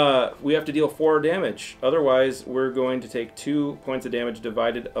 Good. We have to deal 4 damage. Otherwise, we're going to take 2 points of damage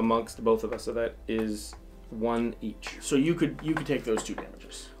divided amongst both of us. So that is 1 each. So you could take those 2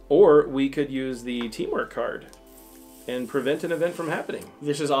 damages. Or we could use the teamwork card and prevent an event from happening.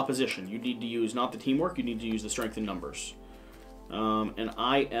 This is opposition. You need to use not the teamwork. You need to use the strength in numbers. And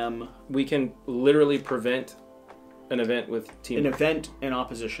I am. We can literally prevent an event with teamwork. An event and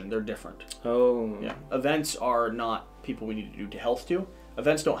opposition, they're different. Oh. Yeah. Events are not people we need to do health to.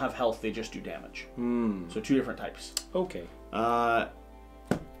 Events don't have health, they just do damage. So 2 different types. Okay.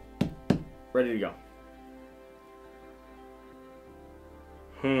 Ready to go.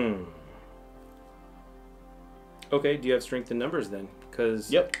 Okay, do you have strength in numbers then?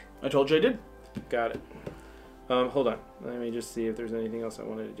 Yep, I told you I did. Got it. Hold on. Let me just see if there's anything else I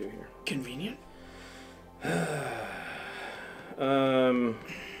wanted to do here. Convenient.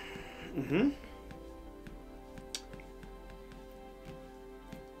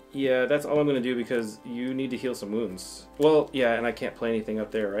 Yeah, that's all I'm going to do because you need to heal some wounds. Well, yeah, and I can't play anything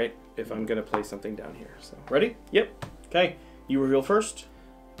up there, right? If I'm going to play something down here. So ready? Yep. Okay, you reveal first.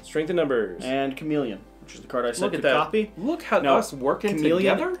 Strength in numbers. And Chameleon, which is the card I said to that. copy. Look how us working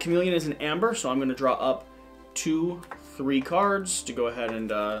together. Chameleon is an amber, so I'm going to draw up 2, 3 cards to go ahead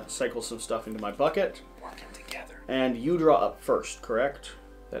and cycle some stuff into my bucket. Working together. And you draw up first, correct?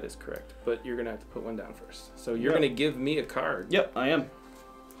 That is correct, but you're going to have to put one down first. So you're going to give me a card. Yep, I am.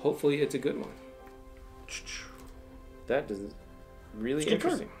 Hopefully it's a good one. That is really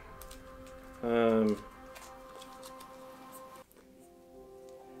interesting. And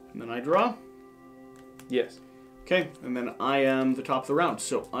then I draw. Yes. Okay, and then I am the top of the round,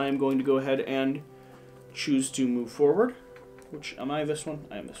 so I am going to go ahead and choose to move forward. Which, am I this one?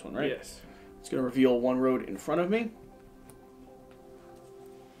 I am this one, right? Yes. It's going to reveal 1 road in front of me.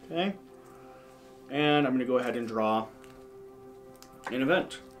 Okay. And I'm going to go ahead and draw an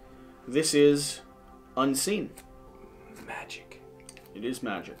event. This is Unseen. Magic. It is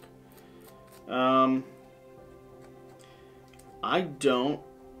magic. I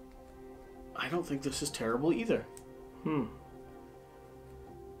don't think this is terrible either.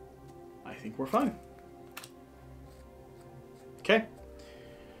 I think we're fine. Okay.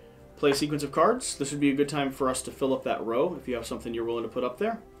 Play a sequence of cards. This would be a good time for us to fill up that row if you have something you're willing to put up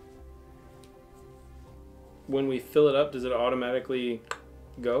there. When we fill it up, does it automatically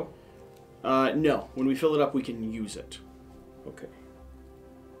go? No. When we fill it up, we can use it. Okay.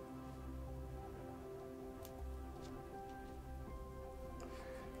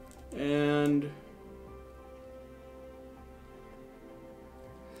 And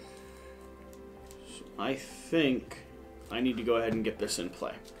so I think I need to go ahead and get this in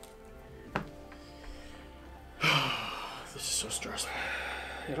play. This is so stressful.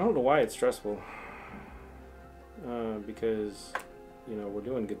 I don't know why it's stressful. Because, you know, we're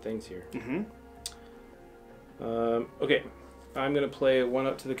doing good things here. Mm-hmm. Okay. I'm going to play one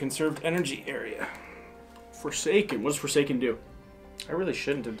up to the conserved energy area. Forsaken. What does Forsaken do? I really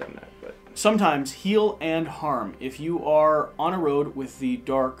shouldn't have done that, but... Sometimes heal and harm. If you are on a road with the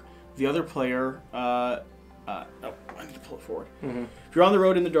dark, the other player... oh, I need to pull it forward. Mm-hmm. If you're on the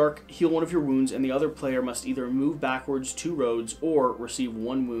road in the dark, heal one of your wounds, and the other player must either move backwards 2 roads or receive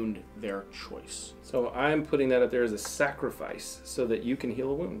 1 wound, their choice. So I'm putting that up there as a sacrifice so that you can heal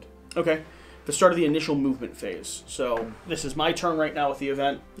a wound. Okay. The start of the initial movement phase. So this is my turn right now with the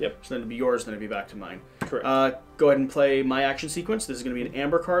event. Yep. So then it'll be yours, then it'll be back to mine. Correct. Go ahead and play my action sequence. This is going to be an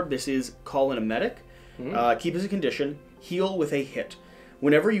amber card. This is call in a medic. Mm-hmm. Keep as a condition. Heal with a hit.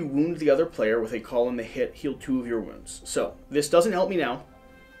 Whenever you wound the other player with a call in the hit, heal 2 of your wounds. So this doesn't help me now.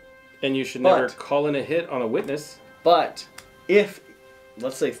 And you should never call in a hit on a witness. But if,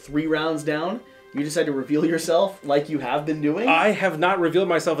 let's say 3 rounds down, you decide to reveal yourself like you have been doing. I have not revealed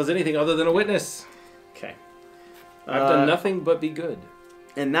myself as anything other than a witness. Okay. I've done nothing but be good.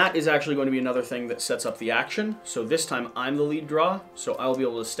 And that is actually going to be another thing that sets up the action. So this time I'm the lead draw, so I will be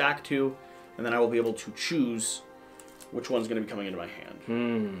able to stack 2, and then I will be able to choose which one's going to be coming into my hand.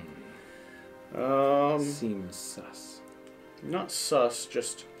 Seems sus. Not sus,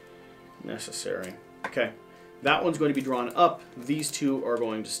 just necessary. Okay. That one's going to be drawn up. These 2 are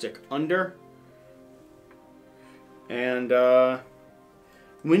going to stick under. And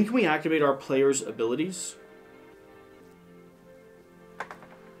when can we activate our players' abilities?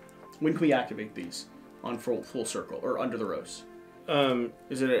 When can we activate these on full circle or under the rows?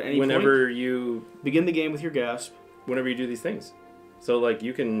 Is it at any whenever point? you Begin the game with your gasp. Whenever you do these things. So like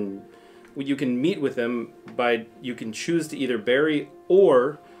you can meet with them by, you can choose to either bury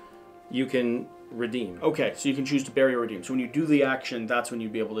or you can redeem. Okay, so you can choose to bury or redeem. So when you do the action, that's when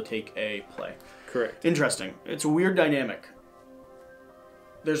you'd be able to take a play. Correct. Interesting. It's a weird dynamic.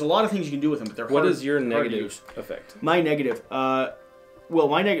 There's a lot of things you can do with them, but they're hard. What is your hard to negative use. effect? My negative. Well,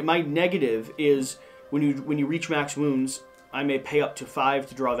 my negative is when you reach max wounds, I may pay up to 5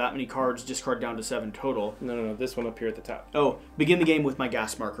 to draw that many cards, discard down to 7 total. No. This one up here at the top. Oh, begin the game with my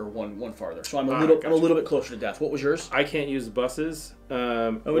gas marker one farther. So I'm a little bit closer to death. What was yours? I can't use buses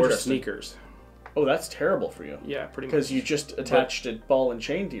or sneakers. Oh, that's terrible for you. Yeah, pretty much. Because you just attached a ball and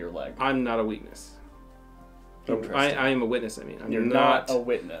chain to your leg. I'm not a weakness. I am a witness, I mean. You're not a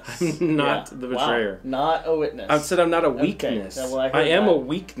witness. I'm not the betrayer. Wow. Not a witness. I said I'm not a weakness. Okay. Well, I am a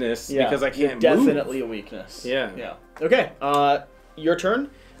weakness because I can't you're move. Definitely a weakness. Yeah. Yeah. Okay. Your turn.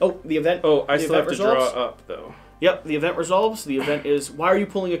 Oh, the event. Oh, I still have to resolves. draw up, though. Yep, the event resolves. The event is... Why are you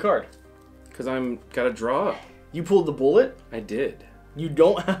pulling a card? Because I'm got to draw up. You pulled the bullet? I did. You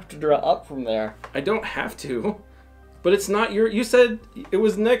don't have to draw up from there. I don't have to. But it's not your... You said it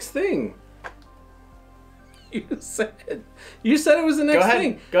was the next thing. You said it was the next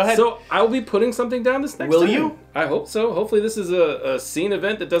thing. Go ahead. So I'll be putting something down this next time. Will you? I hope so. Hopefully this is a scene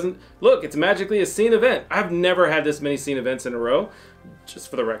event that doesn't... Look, it's magically a scene event. I've never had this many scene events in a row. Just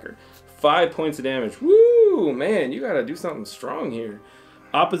for the record. 5 points of damage. Woo! Man, you gotta do something strong here.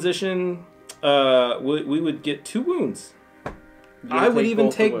 Opposition, we would get 2 wounds. I would even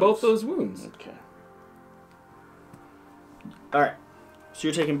take both those wounds. Okay. Alright. So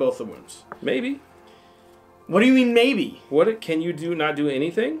you're taking both the wounds. Maybe. What do you mean maybe? Can you not do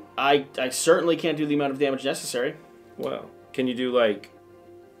anything? I certainly can't do the amount of damage necessary. Well, can you do like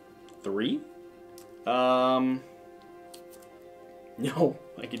 3? No,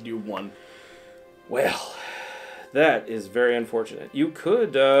 I could do 1. Well, that is very unfortunate. You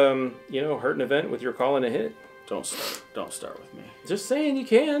could, hurt an event with your call and a hit. Don't start with me. Just saying you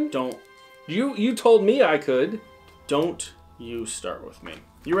can. Don't. You told me I could. Don't you start with me.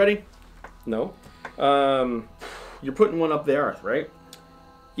 You ready? No. You're putting one up there, right?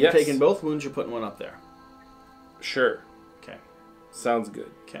 Yes. You're taking both wounds, you're putting one up there. Sure. Okay. Sounds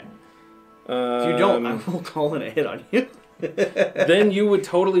good. Okay. If you don't, I will call in a hit on you. Then you would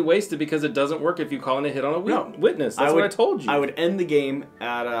totally waste it because it doesn't work if you call in a hit on a witness. That's what I told you. I would end the game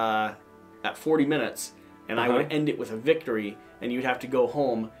at 40 minutes, and I would end it with a victory, and you'd have to go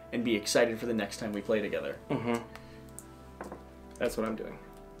home and be excited for the next time we play together. Mm-hmm. That's what I'm doing.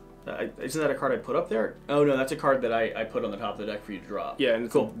 Isn't that a card I put up there? Oh no, that's a card that I put on the top of the deck for you to draw. Yeah, and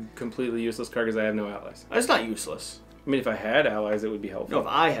it's a completely useless card because I have no allies. It's not useless. I mean, if I had allies, it would be helpful. No, if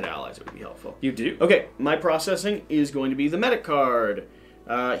I had allies, it would be helpful. You do? Okay, my processing is going to be the medic card.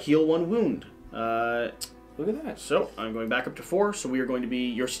 Heal 1 wound. Look at that. So, I'm going back up to 4, so we are going to be...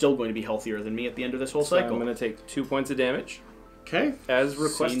 You're still going to be healthier than me at the end of this whole cycle. I'm going to take 2 points of damage. Okay. As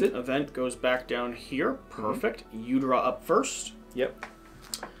requested. Scene event goes back down here. Perfect. You draw up first. Yep.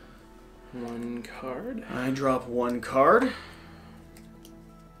 1 card. I drop 1 card.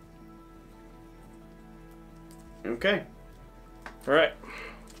 Okay. Alright.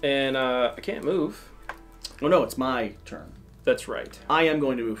 And I can't move. Oh no, it's my turn. That's right. I am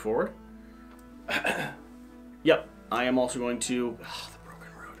going to move forward. Yep. I am also going to... the broken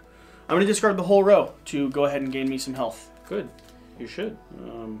road. I'm going to discard the whole row to go ahead and gain me some health. Good. You should.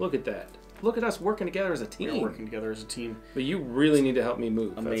 Look at that. Look at us working together as a team. We're working together as a team. But you really need to help me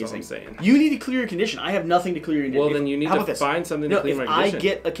move. Amazing. That's all I'm saying. You need to clear your condition. I have nothing to clear your condition. Well, then you need to find something to clear my condition. If I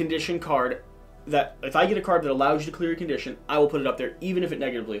get a condition card... If I get a card that allows you to clear your condition, I will put it up there, even if it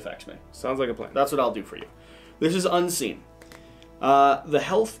negatively affects me. Sounds like a plan. That's what I'll do for you. This is unseen. The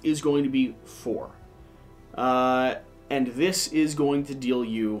health is going to be 4. And this is going to deal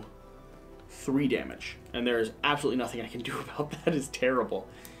you 3 damage. And there is absolutely nothing I can do about that. It's terrible.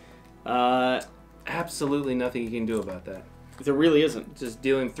 Absolutely nothing you can do about that. There really isn't. Just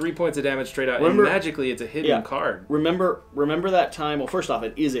dealing 3 points of damage straight out. Remember, and magically, it's a hidden card. Remember that time... Well, first off,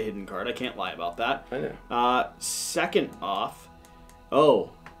 it is a hidden card. I can't lie about that. I know. Second off...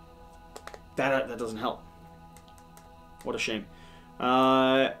 Oh. That doesn't help. What a shame.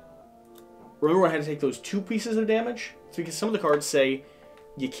 Remember when I had to take those 2 pieces of damage? It's because some of the cards say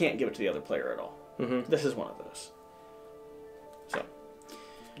you can't give it to the other player at all. Mm-hmm. This is one of those. So.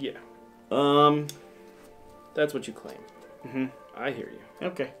 Yeah. That's what you claim. Mm-hmm. I hear you.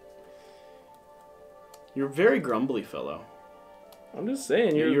 Okay. You're a very grumbly fellow. I'm just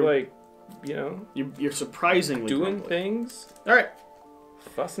saying, you're like, you know... You're surprisingly doing grumbly. things. Alright.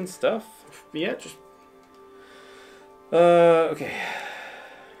 Fussing stuff. Yeah, just... Okay.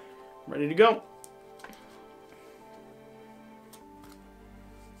 Ready to go.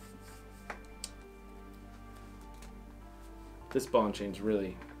 This bond chain's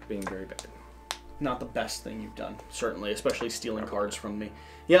really being very bad. Not the best thing you've done, certainly, especially stealing cards from me.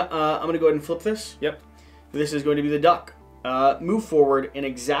 Yeah, I'm going to go ahead and flip this. Yep. This is going to be the duck. Move forward an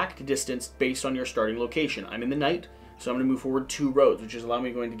exact distance based on your starting location. I'm in the night, so I'm going to move forward 2 roads, which is allowing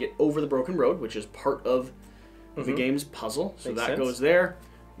me going to get over the broken road, which is part of the game's puzzle. So Makes that sense. goes there.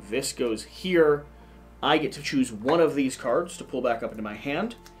 This goes here. I get to choose one of these cards to pull back up into my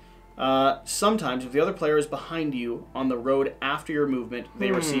hand. Sometimes, if the other player is behind you on the road after your movement,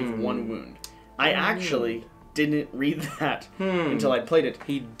 they receive 1 wound. I actually didn't read that until I played it.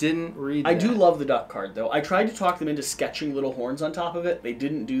 He didn't read that. I do love the duck card, though. I tried to talk them into sketching little horns on top of it. They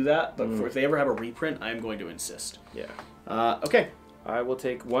didn't do that, but if they ever have a reprint, I am going to insist. Yeah. Okay. I will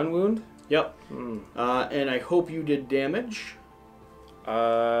take 1 wound. Yep. And I hope you did damage.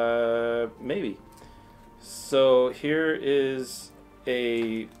 Maybe. So here is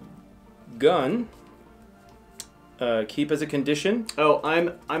a gun. Keep as a condition. Oh,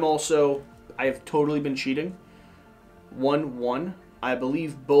 I'm also... I have totally been cheating. 1/1. I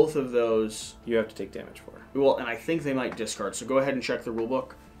believe both of those... You have to take damage for. Well, and I think they might discard, so go ahead and check the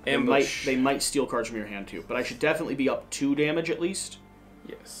rulebook. Ambush. They might steal cards from your hand, too. But I should definitely be up 2 damage, at least.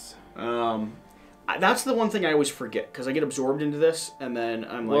 Yes. That's the one thing I always forget, because I get absorbed into this, and then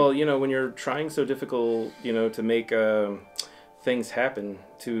I'm like... Well, you know, when you're trying so difficult, you know, to make things happen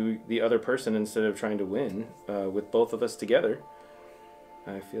to the other person instead of trying to win with both of us together,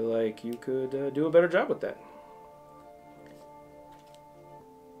 I feel like you could do a better job with that.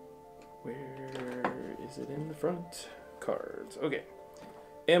 Where is it in the front? Cards. Okay.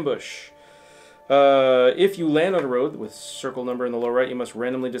 Ambush. If you land on a road with circle number in the lower right, you must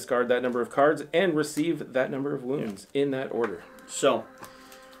randomly discard that number of cards and receive that number of wounds in that order. So,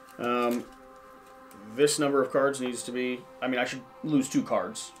 this number of cards needs to be... I mean, I should lose 2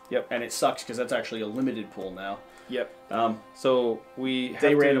 cards. Yep. And it sucks because that's actually a limited pool now. Yep. So we have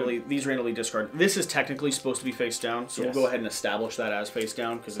these randomly discard. This is technically supposed to be face down, so we'll go ahead and establish that as face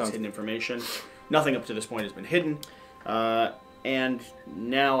down because it's hidden information. Nothing up to this point has been hidden. And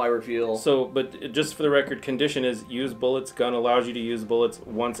now I reveal... So, but just for the record, condition is use bullets. Gun allows you to use bullets.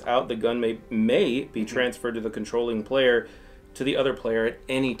 Once out, the gun may be transferred to the controlling player to the other player at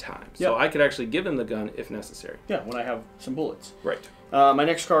any time. So I could actually give him the gun if necessary. Yeah, when I have some bullets. Right. My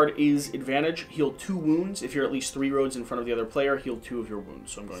next card is Advantage. Heal 2 wounds. If you're at least 3 roads in front of the other player, heal 2 of your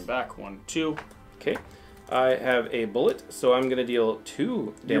wounds. So I'm going back. 1, 2. Okay. I have a bullet, so I'm going to deal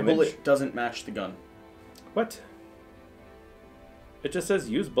 2 damage. Your bullet doesn't match the gun. What? It just says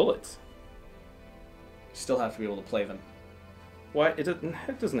use bullets. Still have to be able to play them. Why? It doesn't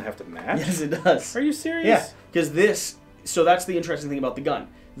have to match. Yes, it does. Are you serious? Yeah, because this... So that's the interesting thing about the gun.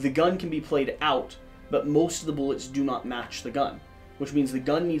 The gun can be played out, but most of the bullets do not match the gun, which means the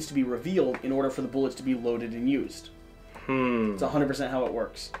gun needs to be revealed in order for the bullets to be loaded and used. It's 100% how it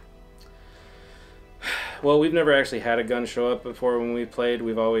works. Well, we've never actually had a gun show up before when we played.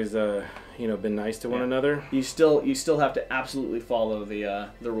 We've always, been nice to one another. You still have to absolutely follow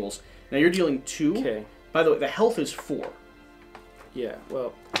the rules. Now you're dealing 2. Okay. By the way, the health is 4. Yeah,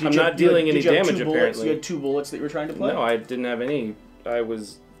 well, I'm not dealing any damage, apparently. You had 2 bullets that you were trying to play? No, I didn't have any. I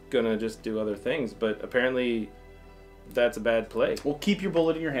was going to just do other things, but apparently that's a bad play. Well, keep your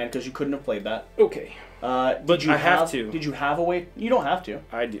bullet in your hand because you couldn't have played that. Okay. But I have to. Did you have a way? You don't have to.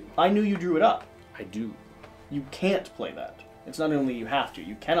 I do. I knew you drew it up. I do. You can't play that. It's not only you have to,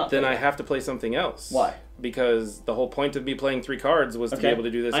 you cannot Then play I that. have to play something else. Why? Because the whole point of me playing 3 cards was to be able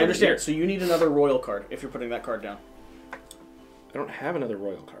to do this I understand. Here. So you need another royal card if you're putting that card down. I don't have another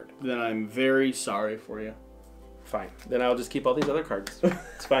royal card. Then I'm very sorry for you. Fine. Then I'll just keep all these other cards.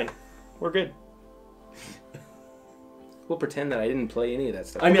 It's fine. We're good. We'll pretend that I didn't play any of that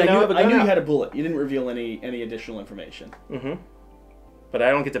stuff. I mean, I knew you had a bullet. You didn't reveal any additional information. Mm-hmm. But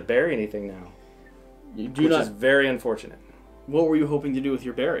I don't get to bury anything now. You do which not. is very unfortunate. What were you hoping to do with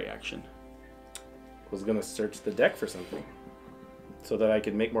your bury action? I was going to search the deck for something so that I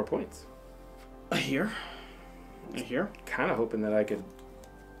could make more points. I hear. Kind of hoping that I could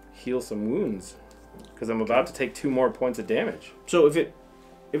heal some wounds because I'm about to take 2 more points of damage. So if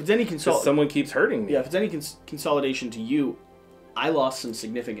it's any consolidation, someone keeps hurting me. Yeah, if it's any consolidation to you, I lost some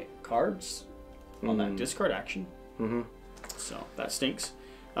significant cards on that discard action. Mm-hmm. So that stinks.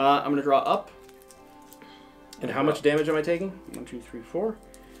 I'm gonna draw up. And how much damage am I taking? 1, 2, 3, 4.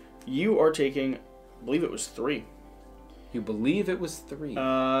 You are taking, I believe it was 3. You believe it was 3?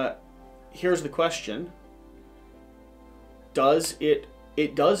 Here's the question. Does it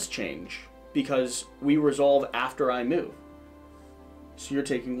does change because we resolve after I move. So you're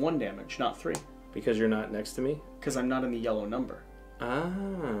taking 1 damage, not 3. Because you're not next to me? Because I'm not in the yellow number.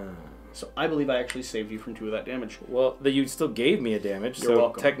 Ah. So I believe I actually saved you from 2 of that damage. Well, you still gave me a damage, You're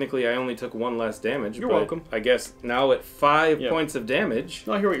welcome. Technically I only took 1 less damage. You're welcome. I guess now at 5 points of damage...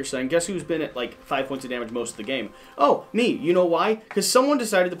 No, I hear what you're saying. Guess who's been at like 5 points of damage most of the game? Oh, me. You know why? Because someone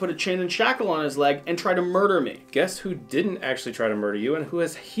decided to put a chain and shackle on his leg and try to murder me. Guess who didn't actually try to murder you and who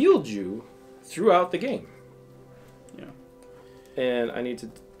has healed you throughout the game? Yeah. And I need to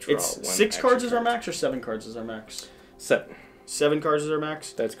draw It's 1 6 cards action is our max or 7 cards is our max? 7. 7 cards is our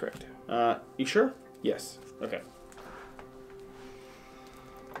max? That's correct. You sure? Yes. Okay.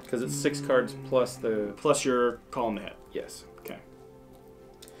 Because it's 6 cards plus the... Plus your column to hit. Yes. Okay.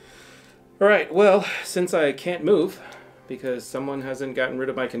 Alright, well, since I can't move, because someone hasn't gotten rid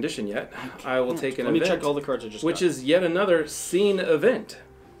of my condition yet, I will take an event. Let me check all the cards I just which got. is yet another scene event.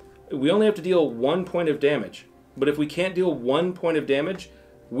 We only have to deal 1 point of damage. But if we can't deal 1 point of damage,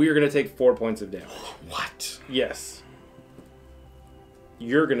 we're going to take 4 points of damage. What? Yes.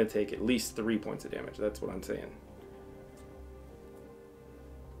 You're going to take at least 3 points of damage. That's what I'm saying.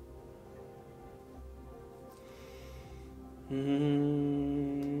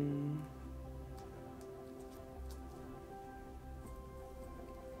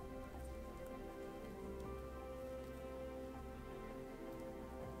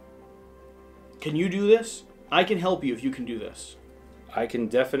 Can you do this? I can help you if you can do this. I can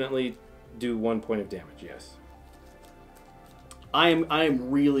definitely do 1 point of damage, yes. I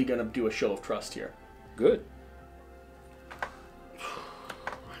am really gonna do a show of trust here. Good.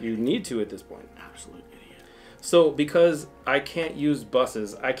 You need to at this point. Absolute idiot. So, because I can't use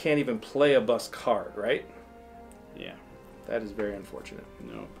buses, I can't even play a bus card, right? Yeah. That is very unfortunate.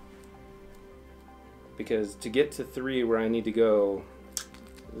 No. Because to get to 3 where I need to go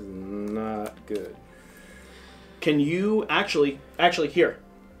is not good. Can you actually here?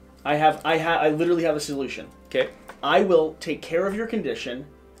 I literally have a solution. Okay. I will take care of your condition.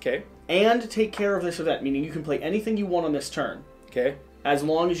 Okay. And take care of this event, meaning you can play anything you want on this turn. Okay. As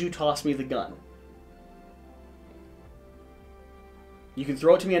long as you toss me the gun. You can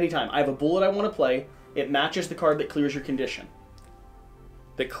throw it to me anytime. I have a bullet I want to play. It matches the card that clears your condition.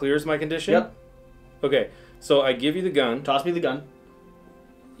 That clears my condition? Yep. Okay, so I give you the gun. Toss me the gun.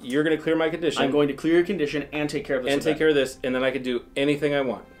 you're going to clear my condition. I'm going to clear your condition and take care of this. And take care of this, and then I can do anything I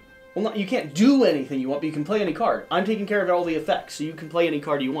want. Well, no, you can't do anything you want, but you can play any card. I'm taking care of all the effects, so you can play any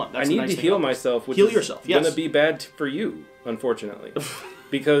card you want. That's I need to heal myself, which is going to be bad for you, unfortunately.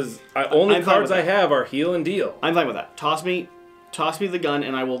 Because only cards I have are heal and deal. I'm fine with that. Toss me the gun,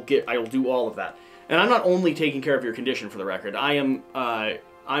 and I will do all of that. And I'm not only taking care of your condition, for the record. I'm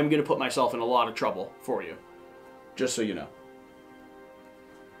going to put myself in a lot of trouble for you, just so you know.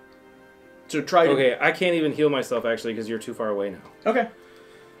 So try to... Okay, I can't even heal myself, actually, because you're too far away now. Okay.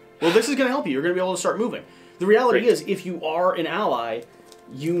 Well, this is going to help you. You're going to be able to start moving. The reality is, if you are an ally,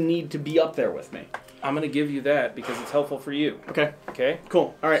 you need to be up there with me. I'm going to give you that because it's helpful for you. Okay. Okay?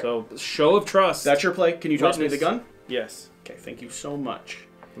 Cool. All right. So, show of trust. That's your play. Can you toss me the gun? Yes. Okay, thank you so much.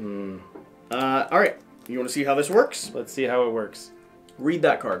 All right. You want to see how this works? Let's see how it works. Read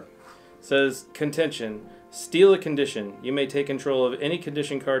that card. It says, contention. Steal a condition. You may take control of any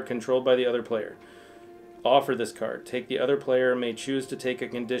condition card controlled by the other player. Offer this card. Take the other player may choose to take a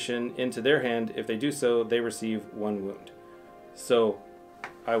condition into their hand. If they do so, they receive 1 wound. So,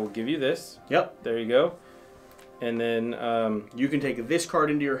 I will give you this. Yep. There you go. And then... you can take this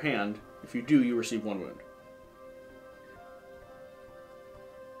card into your hand. If you do, you receive 1 wound.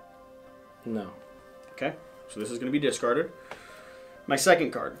 No. Okay. So this is going to be discarded. My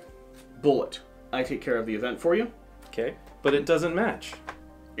second card. Bullet. I take care of the event for you. Okay. But it doesn't match.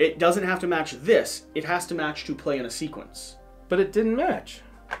 It doesn't have to match this. It has to match to play in a sequence. But it didn't match.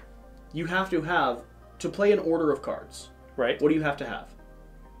 You have to play an order of cards. Right. What do you have to have?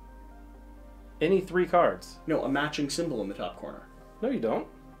 Any 3 cards. No, a matching symbol in the top corner. No, you don't.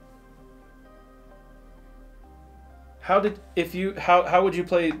 How would you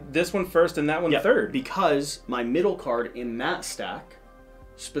play this one first and that one third? Because my middle card in that stack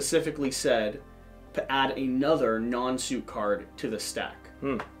specifically said to add another non-suit card to the stack.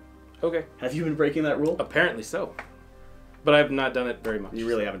 Okay. Have you been breaking that rule? Apparently so. But I've not done it very much. You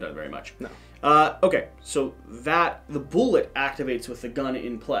really haven't done it very much. No. Okay, so the bullet activates with the gun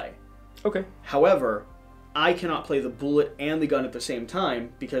in play. Okay. However, I cannot play the bullet and the gun at the same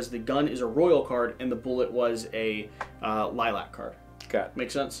time because the gun is a royal card and the bullet was a lilac card. Got it.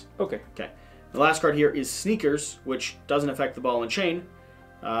 Make sense? Okay. Okay. The last card here is Sneakers, which doesn't affect the ball and chain.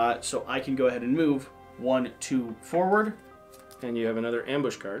 So I can go ahead and move 1, 2 forward. And you have another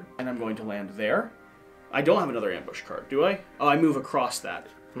ambush card. And I'm going to land there. I don't have another ambush card, do I? Oh, I move across that.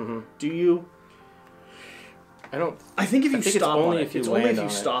 Mm-hmm. Do you? I don't. I think if you stop on it. It's only if you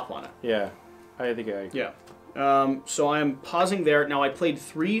stop on it. Yeah. I think I... Yeah. So I am pausing there. Now I played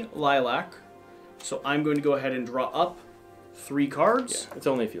 3 lilac. So I'm going to go ahead and draw up 3 cards. Yeah, it's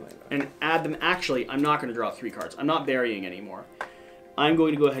only if you land on it. And add them. Actually, I'm not going to draw 3 cards. I'm not burying anymore. I'm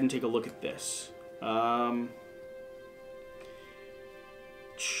going to go ahead and take a look at this. I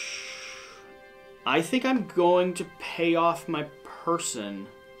think I'm going to pay off my person.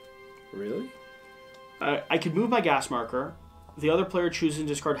 Really? I could move my gas marker. The other player chooses to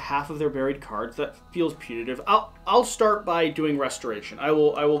discard half of their buried cards. That feels punitive. I'll start by doing restoration. I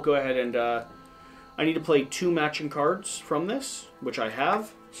will go ahead and I need to play 2 matching cards from this, which I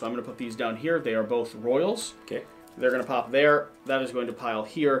have. So I'm going to put these down here. They are both royals. Okay. They're going to pop there. That is going to pile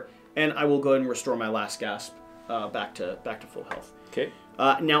here, and I will go ahead and restore my last gasp back to full health. Okay.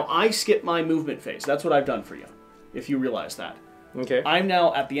 Now I skip my movement phase. That's what I've done for you, if you realize that. Okay. I'm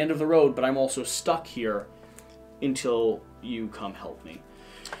now at the end of the road, but I'm also stuck here until you come help me.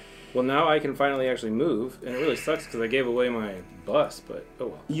 Well, now I can finally actually move, and it really sucks because I gave away my bus, but oh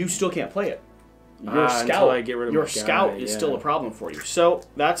well. You still can't play it. Your scout, until I get rid of your my guy, scout is still a problem for you. So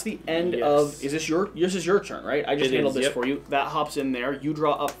that's the end of. This is your turn, right? I just handled this for you. That hops in there. You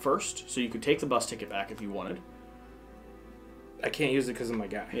draw up first, so you could take the bus ticket back if you wanted. I can't use it because of my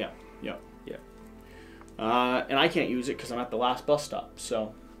guy. Yeah. Yeah. And I can't use it because I'm at the last bus stop,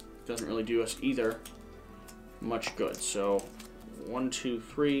 so it doesn't really do us either much good. So 1, 2,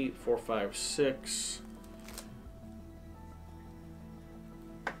 3, 4, 5, 6.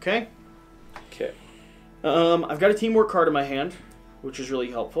 Okay. Okay. I've got a teamwork card in my hand, which is really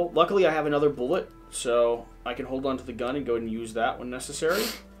helpful. Luckily, I have another bullet, so I can hold on to the gun and go ahead and use that when necessary.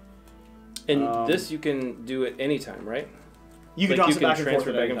 And this you can do at any time, right? You can toss it back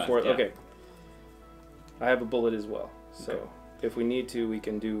and forth. Yeah. Okay. I have a bullet as well, so if we need to, we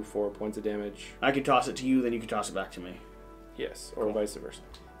can do 4 points of damage. I can toss it to you, then you can toss it back to me. Yes, or vice versa.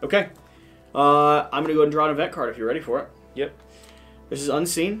 Okay. I'm going to go ahead and draw an event card if you're ready for it. Yep. This is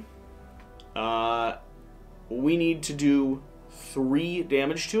unseen. We need to do 3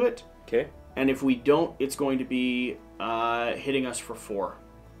 damage to it. Okay. And if we don't, it's going to be hitting us for 4.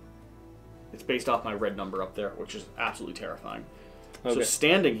 It's based off my red number up there, which is absolutely terrifying. Okay. So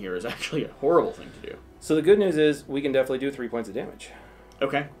standing here is actually a horrible thing to do. So the good news is we can definitely do 3 points of damage.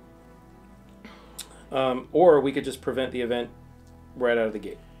 Okay. Or we could just prevent the event right out of the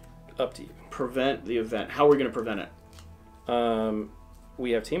gate. Up to you. Prevent the event. How are we going to prevent it?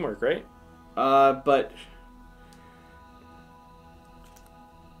 We have teamwork, right? But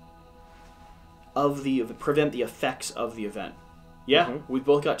prevent the effects of the event. Yeah, we've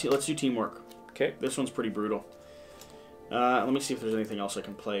both got. Let's do teamwork. Okay. This one's pretty brutal. Let me see if there's anything else I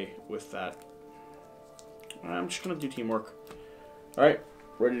can play with that. I'm just gonna do teamwork. All right,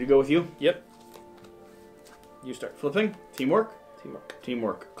 ready to go with you? Yep. You start. Flipping. Teamwork. Teamwork.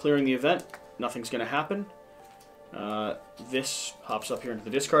 Teamwork. Clearing the event. Nothing's gonna happen. This pops up here into the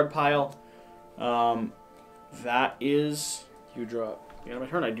discard pile. That is... You draw. Yeah, my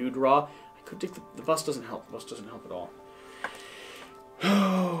turn. I do draw. I could take the bus doesn't help. The bus doesn't help at all.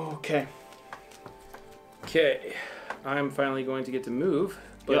 Okay. Okay. I'm finally going to get to move,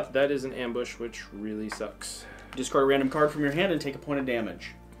 but that is an ambush, which really sucks. Discard a random card from your hand and take a point of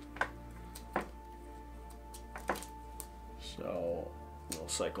damage. So, we'll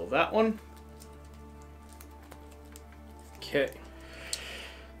cycle that one. Okay.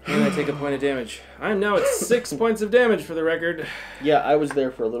 And I take a point of damage. I'm now at 6 points of damage for the record. Yeah, I was there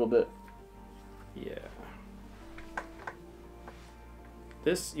for a little bit. Yeah.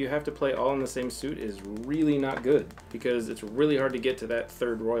 This, you have to play all in the same suit, is really not good, because it's really hard to get to that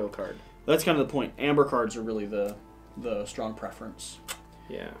third royal card. That's kind of the point. Amber cards are really the strong preference.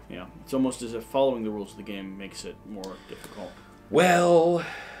 Yeah. Yeah. It's almost as if following the rules of the game makes it more difficult. Well,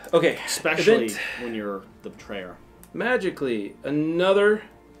 okay. Especially when you're the betrayer. Magically, another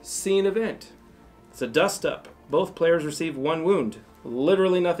scene event. It's a dust-up. Both players receive 1 wound.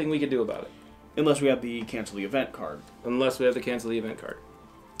 Literally nothing we can do about it. Unless we have the cancel the event card. Unless we have the cancel the event card.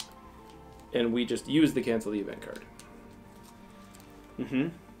 And we just use the cancel the event card. Mm-hmm.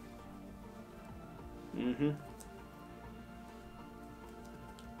 Mm-hmm.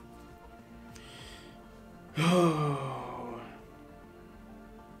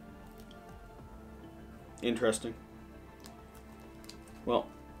 Interesting. Well,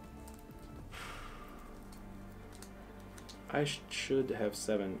 I should have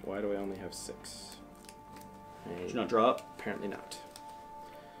 7. Why do I only have 6? did you not draw up? Apparently not.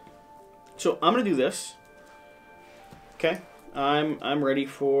 So I'm gonna do this. Okay, I'm ready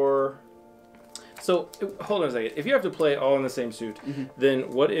for. So hold on a second. If you have to play all in the same suit, then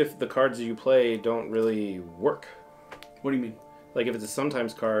what if the cards you play don't really work? What do you mean? Like if it's a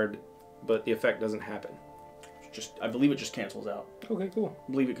sometimes card, but the effect doesn't happen. I believe it just cancels out. Okay, cool.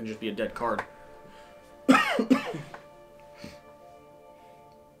 I believe it can just be a dead card.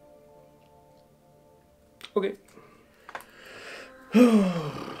 Okay.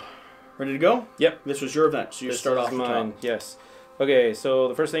 Ready to go? Yep. This was your event, so you start off mine. top. Yes. Okay, so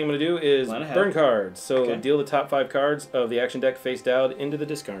the first thing I'm going to do is burn cards. So deal the top 5 cards of the action deck face down into the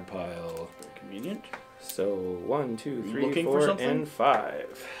discard pile. Very convenient. So 1, 2, 3, looking 4, for something? and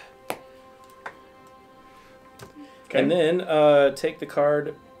 5. Okay. And then take the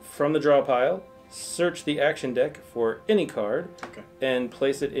card from the draw pile, search the action deck for any card, and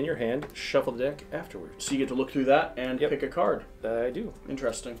place it in your hand. Shuffle the deck afterwards. So you get to look through that and pick a card. I do.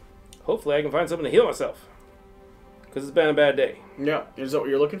 Interesting. Hopefully I can find something to heal myself. Because it's been a bad day. Yeah. Is that what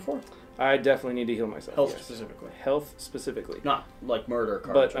you're looking for? I definitely need to heal myself. Health specifically. Health specifically. Not like murder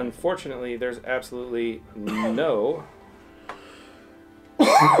cards. But unfortunately, there's absolutely no...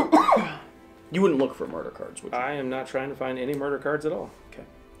 You wouldn't look for murder cards, would you? I am not trying to find any murder cards at all. Okay,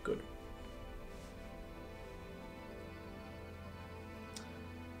 good.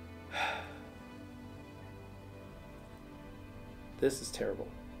 This is terrible.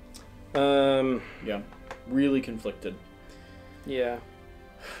 Yeah, really conflicted. Yeah.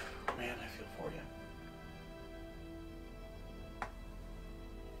 Man, I feel for you.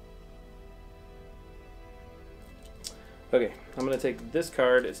 Okay, I'm going to take this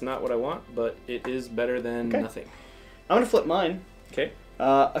card. It's not what I want, but it is better than nothing. I'm going to flip mine. Okay.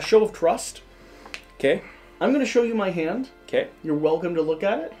 A show of trust. Okay. I'm going to show you my hand. Okay. You're welcome to look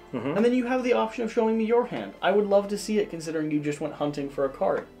at it. And then you have the option of showing me your hand. I would love to see it, considering you just went hunting for a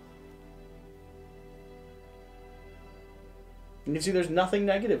card. You can see there's nothing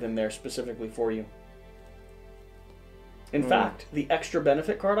negative in there specifically for you. In fact, the extra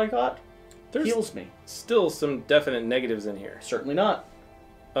benefit card I got heals me. Still some definite negatives in here. Certainly not.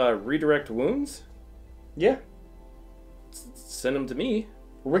 Redirect wounds? Yeah. Send them to me.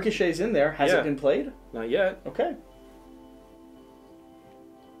 Ricochet's in there. Has it been played? Not yet. Okay.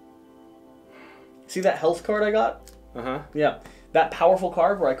 See that health card I got? Uh-huh. Yeah. That powerful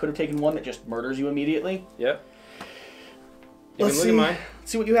card where I could have taken one that just murders you immediately? Yep. You can look at mine.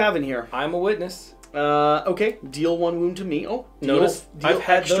 Let's see what you have in here. I'm a witness. Okay. Deal 1 wound to me. Oh, notice deal I've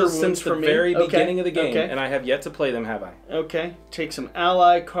had those since the very beginning of the game, okay. and I have yet to play them, have I? Okay. Take some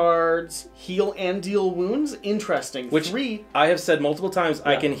ally cards. Heal and deal wounds. Interesting. Which 3. I have said multiple times,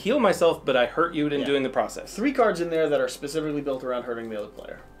 I can heal myself, but I hurt you in doing the process. 3 cards in there that are specifically built around hurting the other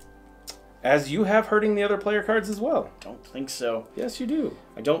player. As you have hurting the other player cards as well. Don't think so. Yes, you do.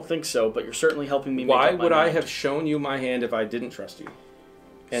 I don't think so, but you're certainly helping me. Why make up my would I mind. have shown you my hand if I didn't trust you?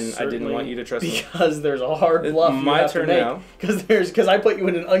 And I didn't want you to trust me. Because there's a hard bluff you my have turn to make. now. Because I put you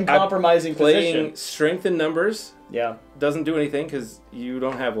in an uncompromising playing position. Strength in numbers. Yeah. Doesn't do anything because you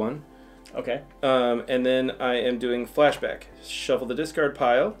don't have one. Okay. And then I am doing flashback. Shuffle the discard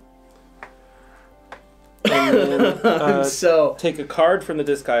pile. And then, so take a card from the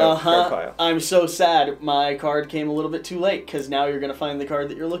discard pile. I'm so sad. My card came a little bit too late because now you're going to find the card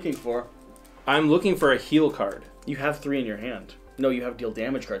that you're looking for. I'm looking for a heal card. You have 3 in your hand. No, you have deal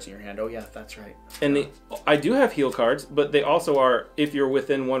damage cards in your hand. Oh yeah, that's right. And I do have heal cards, but they also are, if you're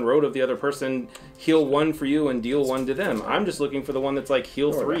within 1 road of the other person, heal 1 for you and deal 1 to them. I'm just looking for the one that's like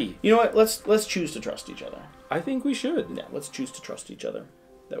heal 3. You know what? Let's choose to trust each other. I think we should. Yeah, let's choose to trust each other.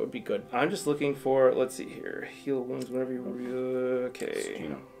 That would be good. I'm just looking for, let's see here, heal wounds whenever you...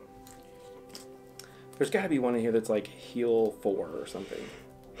 Okay. There's got to be one in here that's like heal 4 or something.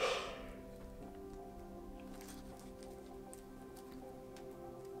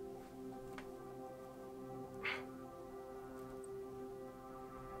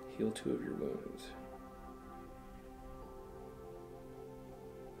 Heal 2 of your wounds.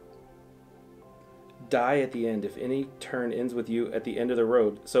 Die at the end if any turn ends with you at the end of the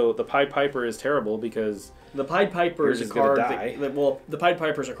road. So the Pied Piper is terrible because the Pied Piper is a card the Pied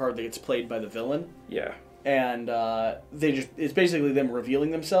Piper is a card that gets played by the villain. Yeah. And it's basically them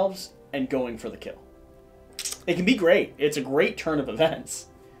revealing themselves and going for the kill. It can be great. It's a great turn of events.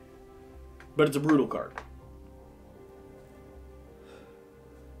 But it's a brutal card.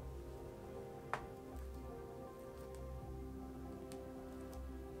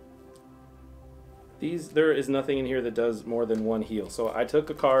 There is nothing in here that does more than 1 heal. So I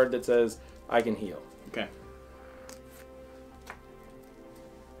took a card that says I can heal. Okay.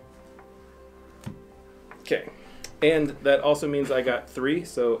 Okay. And that also means I got 3,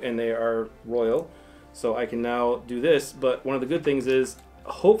 and they are royal. So I can now do this, but one of the good things is,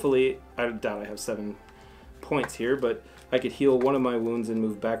 hopefully, I doubt I have 7 points here, but I could heal 1 of my wounds and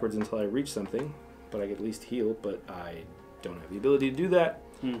move backwards until I reach something. But I could at least heal, but I don't have the ability to do that.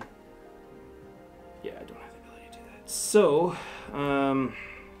 Yeah, I don't have the ability to do that. So,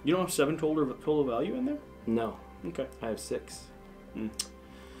 you don't have 7 total value in there? No. Okay. I have 6.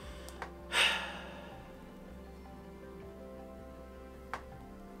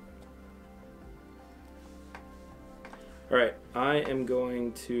 All right, I am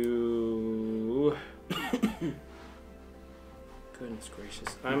going to... Goodness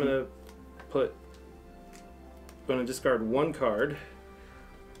gracious. I'm going to discard 1 card.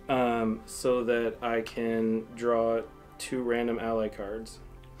 So that I can draw 2 random ally cards.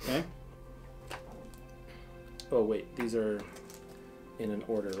 Okay. Oh wait, these are in an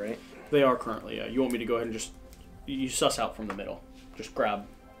order, right? They are currently, yeah. You want me to go ahead and just... You suss out from the middle. Just grab.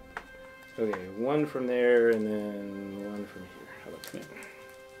 Okay, 1 from there and then 1 from here. How about that?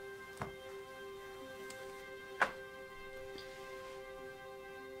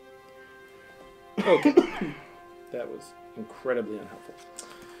 Okay. That was incredibly unhelpful.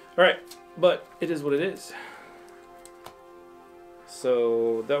 Alright, but it is what it is.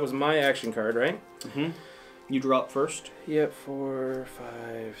 So that was my action card, right? Mm-hmm. You drop first. Yep, 4,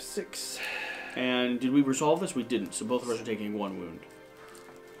 5, 6. And did we resolve this? We didn't, so both of us are taking 1 wound.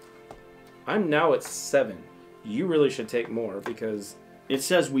 I'm now at 7. You really should take more because... It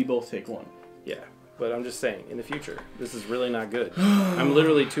says we both take 1. Yeah, but I'm just saying, in the future, this is really not good. I'm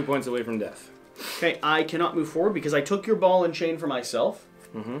literally 2 points away from death. Okay, I cannot move forward because I took your ball and chain for myself.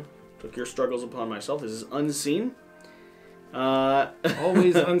 Mm-hmm. Took your struggles upon myself. This is unseen.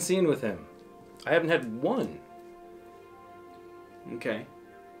 Always unseen with him. I haven't had 1. Okay.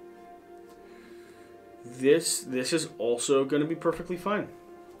 This is also going to be perfectly fine.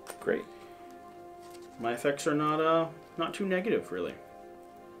 Great. My effects are not too negative, really.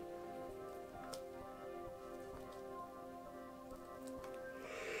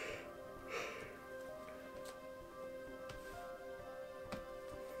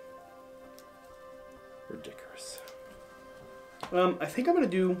 Ridiculous. I think I'm going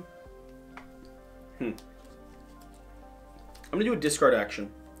to do... I'm going to do a discard action.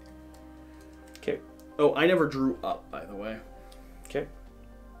 Okay. Oh, I never drew up, by the way. Okay.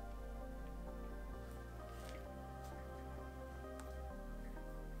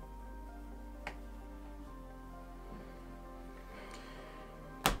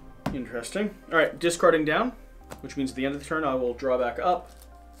 Interesting. All right, discarding down, which means at the end of the turn I will draw back up.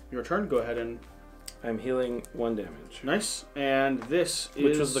 Your turn. Go ahead and... I'm healing 1 damage. Nice. And this is...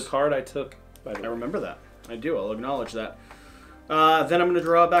 Which was the card I took, by the way. I remember that. I do. I'll acknowledge that. Then I'm going to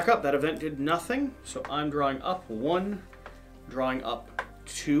draw back up. That event did nothing, so I'm drawing up 1, drawing up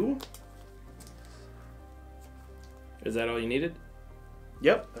 2. Is that all you needed?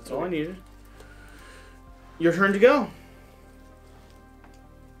 Yep, that's all I needed. Your turn to go.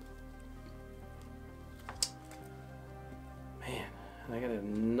 Man, I got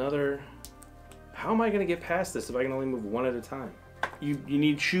another... How am I going to get past this if I can only move 1 at a time? You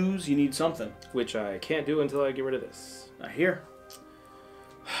need shoes, you need something. Which I can't do until I get rid of this. I hear.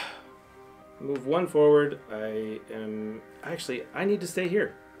 Move 1 forward. I am... Actually, I need to stay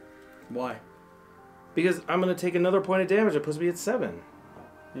here. Why? Because I'm going to take another point of damage. It puts me at 7.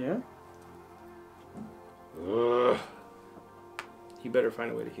 Yeah? Ugh. You better find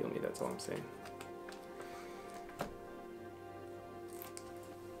a way to heal me, that's all I'm saying.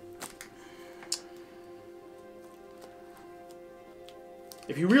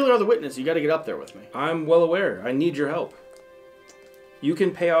 If you really are the witness, you got to get up there with me. I'm well aware. I need your help. You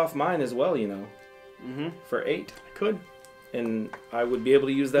can pay off mine as well, you know. Mm-hmm. For 8. I could. And I would be able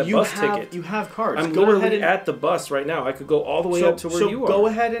to use that bus ticket. You have cards. I'm go literally ahead and, at the bus right now. I could go all the way up to where you are. Go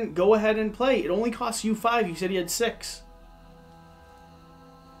ahead and play. It only costs you 5. You said you had 6.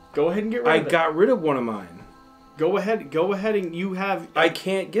 Go ahead and get rid of it. I got rid of one of mine. Go ahead and you have... I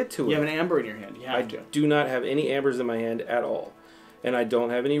can't get to it. You have an amber in your hand. You have to. I do not have any ambers in my hand at all. And I don't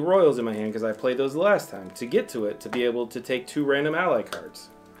have any royals in my hand because I played those the last time. To get to it, to be able to take 2 random ally cards.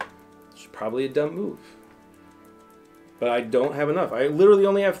 Which is probably a dumb move. But I don't have enough. I literally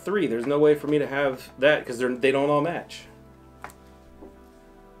only have 3. There's no way for me to have that because they don't all match.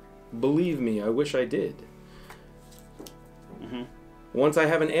 Believe me, I wish I did. Mm-hmm. Once I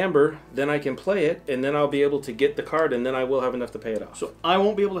have an amber, then I can play it, and then I'll be able to get the card, and then I will have enough to pay it off. So I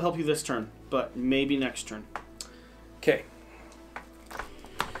won't be able to help you this turn, but maybe next turn. Okay.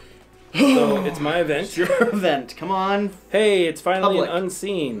 So it's my event. It's your event. Come on. Hey, it's finally Public. an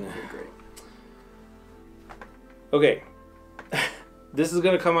unseen. Okay, great. Okay. This is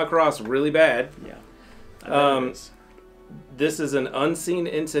going to come across really bad. Yeah. I bet it is. This is an unseen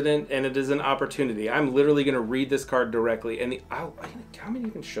incident, and it is an opportunity. I'm literally going to read this card directly. And how many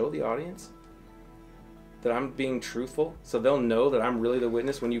you can show the audience that I'm being truthful, so they'll know that I'm really the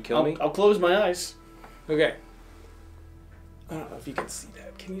witness when you kill me? I'll close my eyes. Okay. I don't know if you can see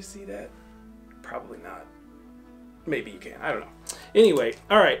that. Can you see that? Probably not. Maybe you can. I don't know. Anyway,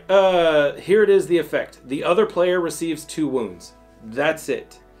 all right. Here it is, the effect. The other player receives 2 wounds. That's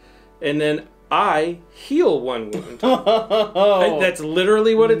it. And then I heal 1 wound. That's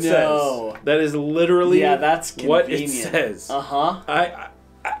literally what it says. That is literally that's what it says. Uh-huh.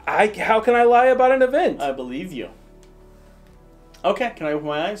 How can I lie about an event? I believe you. Okay, can I open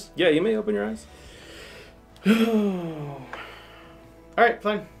my eyes? Yeah, you may open your eyes. Alright,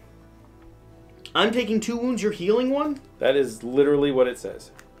 fine. I'm taking 2 wounds, you're healing 1? That is literally what it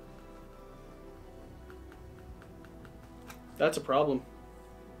says. That's a problem.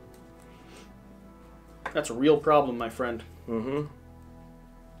 That's a real problem, my friend. Mm-hmm.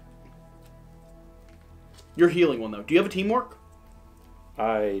 You're healing 1, though. Do you have a teamwork?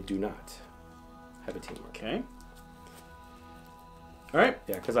 I do not have a teamwork. Okay. Alright.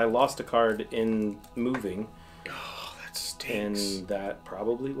 Yeah, because I lost a card in moving. Oh, that stinks. And that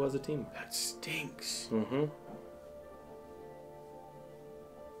probably was a team. That stinks. Mm-hmm.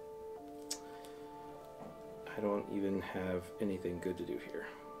 I don't even have anything good to do here.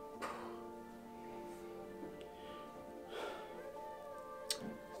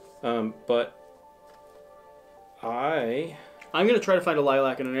 But I'm going to try to find a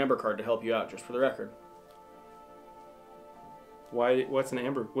lilac and an amber card to help you out, just for the record. What's an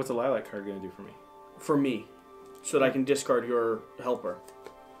amber? What's a lilac card going to do for me? For me. So that I can discard your helper.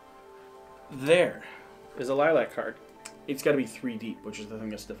 There is a lilac card. It's got to be 3 deep, which is the thing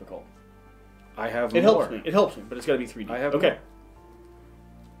that's difficult. I have It more. helps me. It helps me, but it's got to be 3 deep. I have okay. more.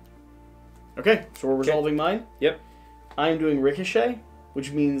 Okay, so we're resolving mine? Yep. I am doing ricochet,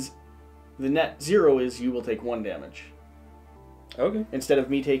 which means the net 0 is you will take 1 damage. Okay. Instead of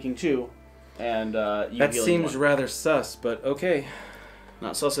me taking 2, and you that healing seems 1. rather sus, but okay.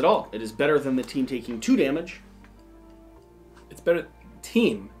 Not sus at all. It is better than the team taking 2 damage. It's better.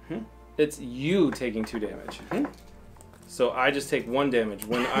 Team. Hmm? It's you taking 2 damage. Hmm? So I just take 1 damage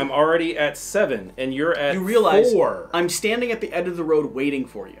when I'm already at 7 and you're at 4. You realize I'm standing at the end of the road waiting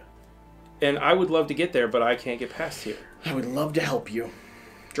for you. And I would love to get there, but I can't get past here. I would love to help you.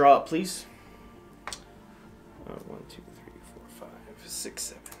 Draw up, please. 1, 2, 3, 4, 5, 6,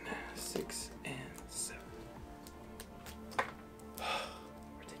 7. 6 and 7.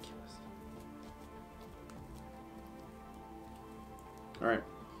 Ridiculous. Alright.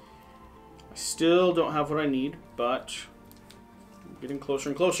 I still don't have what I need, but I'm getting closer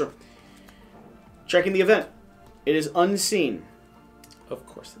and closer. Checking the event. It is unseen. Of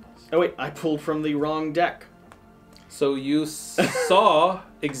course it is. Oh wait, I pulled from the wrong deck. So you saw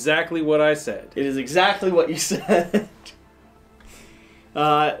exactly what I said. It is exactly what you said.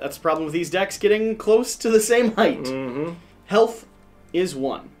 That's the problem with these decks getting close to the same height. Mm-hmm. Health is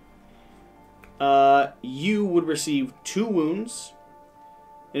 1. You would receive 2 wounds.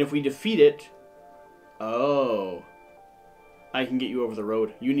 And if we defeat it... Oh. I can get you over the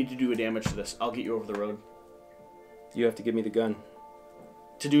road. You need to do a damage to this. I'll get you over the road. You have to give me the gun.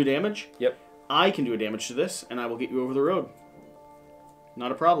 To do damage? Yep. I can do a damage to this, and I will get you over the road.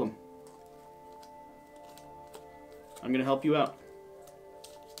 Not a problem. I'm going to help you out.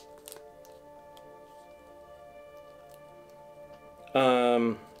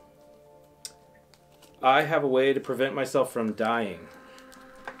 I have a way to prevent myself from dying,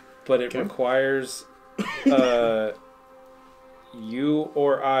 but it requires you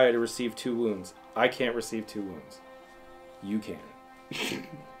or I to receive 2 wounds. I can't receive 2 wounds. You can.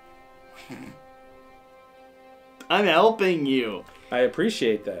 I'm helping you. I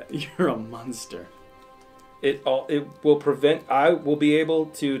appreciate that. You're a monster. It will prevent. I will be able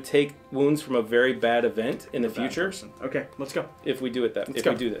to take wounds from a very bad event in the future. Okay, let's go. If we do it we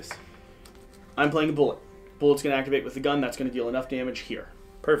do this. I'm playing a bullet. Bullet's going to activate with the gun. That's going to deal enough damage here.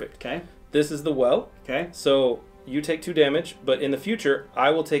 Perfect. Okay. This is the well. Okay. So you take 2 damage, but in the future,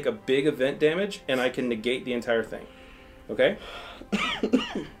 I will take a big event damage, and I can negate the entire thing. Okay?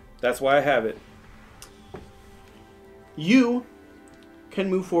 That's why I have it. You can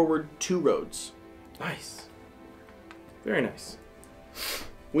move forward 2 roads. Nice. Very nice.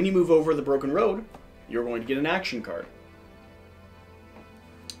 When you move over the broken road, you're going to get an action card.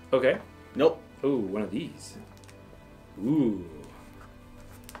 Okay. Nope. Ooh, one of these. Ooh.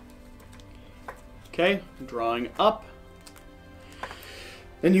 Okay, drawing up.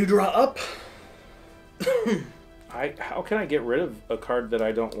 Then you draw up. How can I get rid of a card that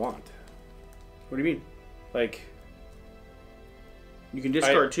I don't want? What do you mean? Like... You can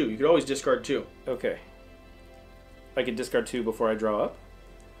discard 2. You could always discard 2. Okay. I could discard 2 before I draw up?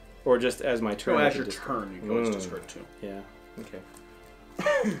 Or just as my turn? No, as your turn, you can always discard 2. Yeah, okay.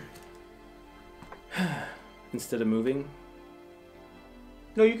 Instead of moving?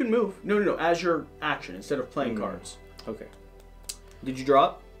 No, you can move. No. As your action, instead of playing cards. Okay. Did you draw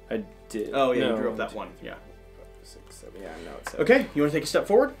up? I did. Oh, yeah, you drew up that 1. Yeah. 6, 7, yeah, I know it's 7. Okay, you want to take a step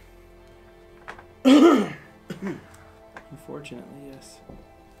forward? Unfortunately, yes.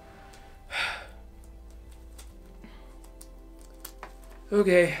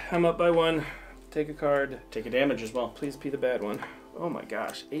 Okay, I'm up by 1. Take a card. Take a damage as well. Please be the bad one. Oh my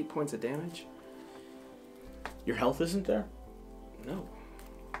gosh, 8 points of damage? Your health isn't there? No.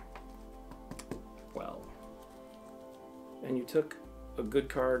 Well. And you took a good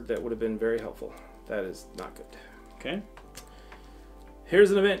card that would have been very helpful. That is not good. Okay.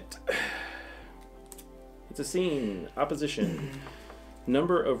 Here's an event. It's a scene. Opposition.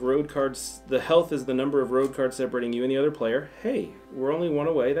 Number of road cards. The health is the number of road cards separating you and the other player. Hey, we're only 1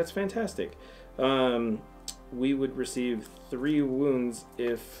 away. That's fantastic. We would receive 3 wounds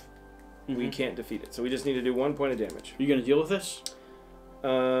if we can't defeat it. So we just need to do 1 point of damage. Are you going to deal with this?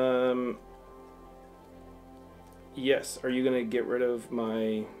 Yes. Are you going to get rid of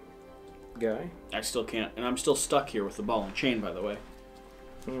my guy? I still can't. And I'm still stuck here with the ball and chain, by the way.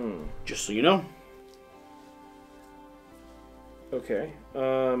 Just so you know. Okay.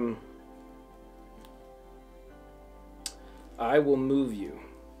 I will move you.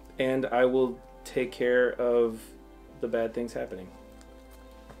 And I will take care of the bad things happening.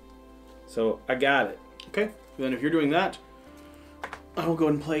 So, I got it. Okay. Then if you're doing that, I will go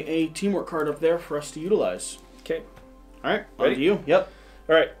ahead and play a teamwork card up there for us to utilize. Okay. Alright, on Ready? to you. Yep.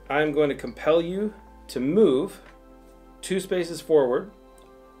 Alright, I'm going to compel you to move 2 spaces forward,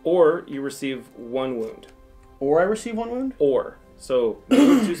 or you receive 1 wound. Or I receive 1 wound? Or. So,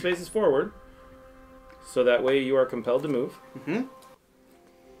 move 2 spaces forward, so that way you are compelled to move. Mm-hmm.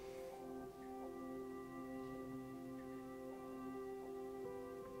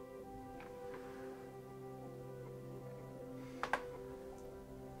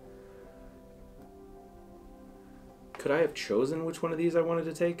 Could I have chosen which one of these I wanted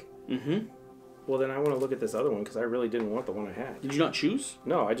to take? Mm-hmm. Well, then I want to look at this other one, because I really didn't want the one I had. Did you not choose?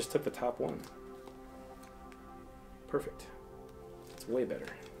 No, I just took the top one. Perfect. It's way better.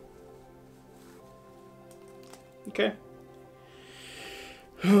 Okay.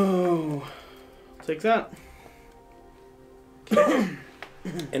 Oh, take that.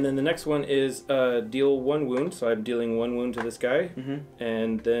 And then the next one is deal 1 wound. So I'm dealing 1 wound to this guy.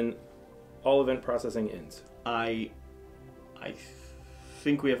 And then all event processing ends. I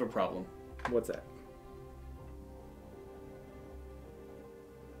think we have a problem. What's that?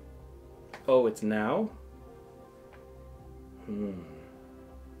 Oh, it's now? Then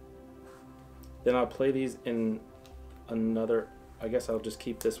I'll play these in another... I guess I'll just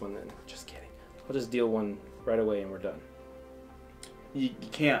keep this one then. Just kidding. I'll just deal 1 right away and we're done. You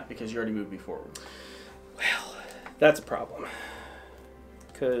can't because you already moved me forward. Well, that's a problem.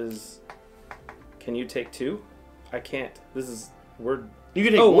 Because... Can you take 2? I can't. This is... We're... You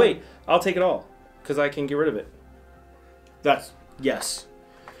can take 1. one. Wait. I'll take it all. Because I can get rid of it. That's... Yes.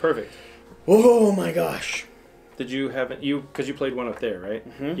 Perfect. Oh my gosh. Did you have it? Because you played 1 up there, right?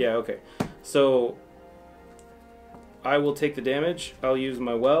 Yeah, okay. So... I will take the damage. I'll use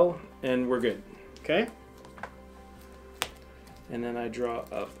my well. And we're good. Okay. And then I draw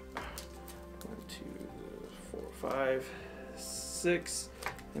up 1, 2, 4, 5, 6,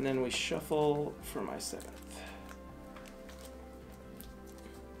 and then we shuffle for my 7th.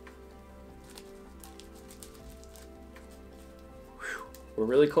 Whew. We're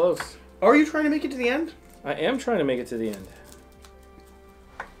really close. Are you trying to make it to the end? I am trying to make it to the end.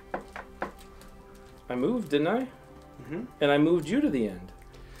 I moved, didn't I? And I moved you to the end.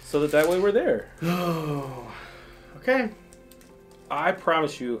 So that way we're there. Oh. Okay. I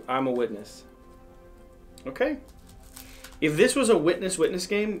promise you, I'm a witness. Okay. If this was a witness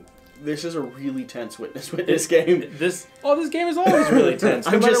game, this is a really tense witness game. This game is always really tense,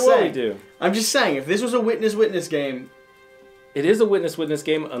 no matter what we do. I'm just saying, if this was a witness game... It is a witness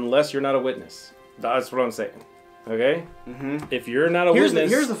game unless you're not a witness. That's what I'm saying. Okay? If you're not a witness...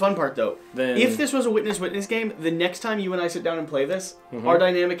 Here's the fun part, though. Then... If this was a witness game, the next time you and I sit down and play this, our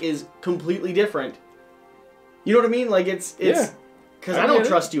dynamic is completely different. You know what I mean? Like, it's... Yeah. Because I don't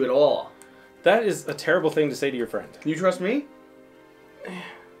trust you at all. That is a terrible thing to say to your friend. You trust me?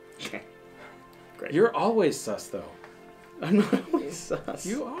 Okay. Great. You're always sus, though. I'm not always sus.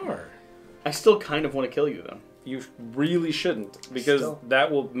 You are. I still kind of want to kill you, though. You really shouldn't, because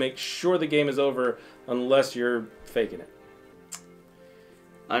that will make sure the game is over unless you're faking it.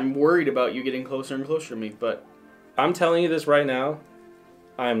 I'm worried about you getting closer and closer to me, but... I'm telling you this right now.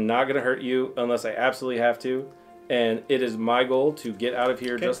 I'm not going to hurt you unless I absolutely have to. And it is my goal to get out of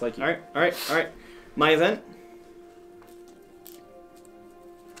here just like you. All right. My event.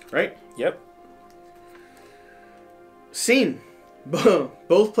 Right? Yep. Scene.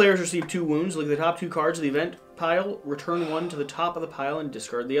 Both players receive 2 wounds. Look at the top 2 cards of the event pile. Return 1 to the top of the pile and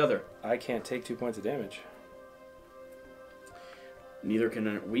discard the other. I can't take 2 points of damage. Neither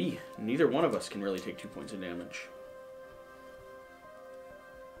can we. Neither one of us can really take 2 points of damage.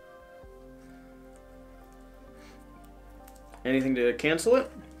 Anything to cancel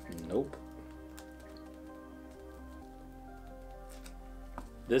it? Nope.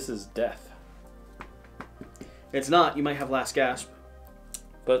 This is death. It's not. You might have last gasp.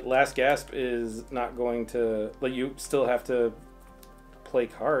 But last gasp is not going to... Like, you still have to play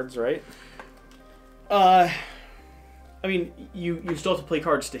cards, right? I mean, you still have to play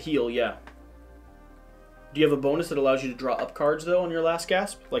cards to heal, yeah. Do you have a bonus that allows you to draw up cards, though, on your last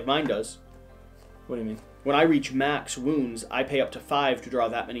gasp? Like mine does. What do you mean? When I reach max wounds, I pay up to 5 to draw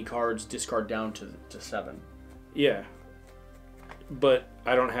that many cards, discard down to 7. Yeah. But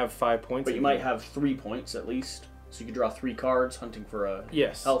I don't have 5 points. But you might have 3 points at least. So you could draw 3 cards, hunting for a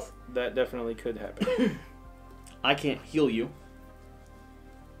health. That definitely could happen. I can't heal you.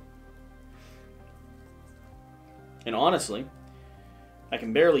 And honestly, I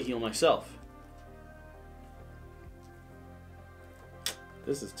can barely heal myself.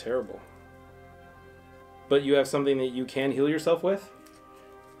 This is terrible. But you have something that you can heal yourself with?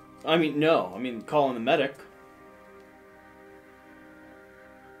 I mean, no. I mean, call in the medic.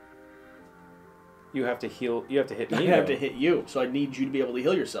 You have to heal. You have to hit me. I have to hit you, so I need you to be able to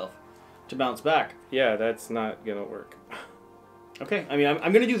heal yourself to bounce back. Yeah, that's not gonna work. Okay, I mean,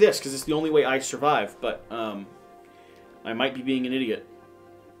 I'm gonna do this because it's the only way I survive. But I might be being an idiot.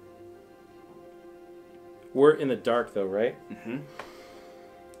 We're in the dark, though, right? Mm-hmm.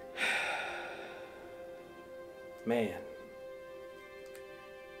 Man.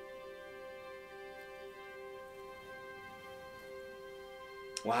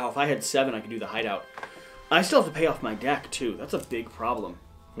 Wow, if I had 7, I could do the hideout. I still have to pay off my deck, too. That's a big problem.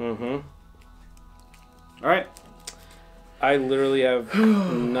 Mm-hmm. All right. I literally have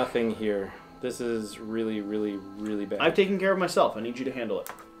nothing here. This is really, really, really bad. I've taken care of myself. I need you to handle it.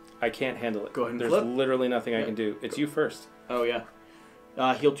 I can't handle it. Go ahead and There's flip. literally nothing I can do. It's you first. Oh, yeah.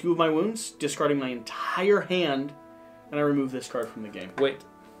 Heal 2 of my wounds, discarding my entire hand, and I remove this card from the game. Wait.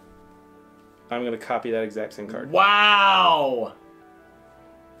 I'm going to copy that exact same card. Wow!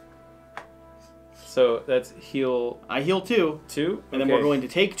 So that's heal... I heal 2. 2? And then we're going to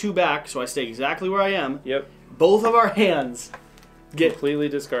take 2 back, so I stay exactly where I am. Yep. Both of our hands get... completely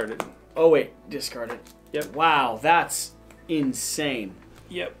discarded. Oh, wait. Discarded. Yep. Wow, that's insane.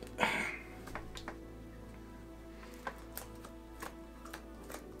 Yep.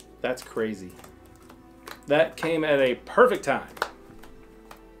 That's crazy. That came at a perfect time.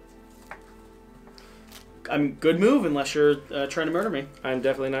 Good move, unless you're trying to murder me. I'm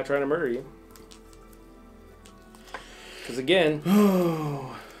definitely not trying to murder you. Because again,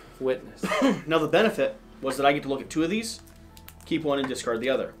 witness. Now the benefit was that I get to look at 2 of these, keep 1 and discard the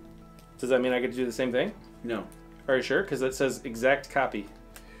other. Does that mean I get to do the same thing? No. Are you sure? Because it says exact copy.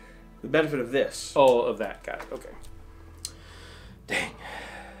 The benefit of this. Oh, of that. Got it. Okay. Dang.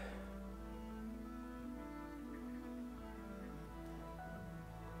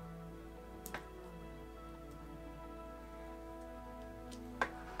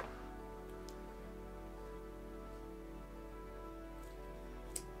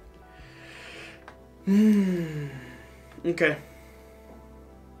 Okay.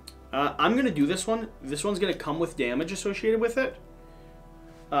 I'm going to do this one. This one's going to come with damage associated with it.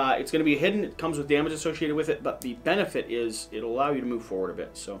 It's going to be hidden. It comes with damage associated with it, but the benefit is it'll allow you to move forward a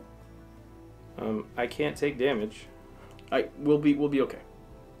bit. So, I can't take damage. We'll be okay,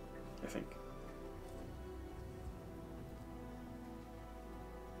 I think.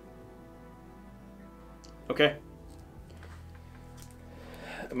 Okay.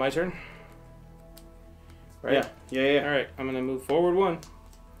 My turn? Right? Yeah. Alright, I'm going to move forward 1.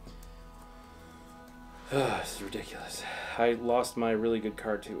 This is ridiculous. I lost my really good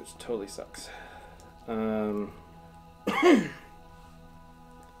card too, which totally sucks.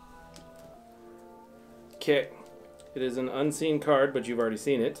 Okay. It is an unseen card, but you've already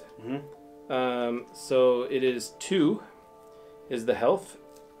seen it. Mm-hmm. So it is 2 is the health.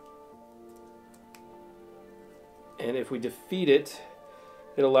 And if we defeat it,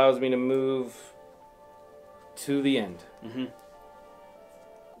 it allows me to move to the end. Mm-hmm.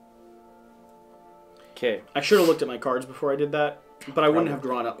 Okay. I should have looked at my cards before I did that, but I wouldn't have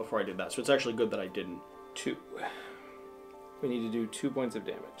drawn up before I did that, so it's actually good that I didn't. 2. We need to do 2 points of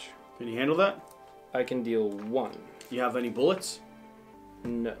damage. Can you handle that? I can deal 1. Do you have any bullets?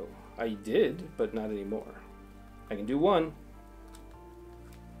 No. I did, but not anymore. I can do 1.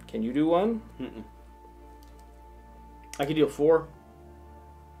 Can you do 1? Mm-mm. I can deal 4.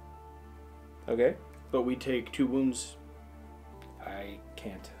 Okay. But we take 2 wounds. I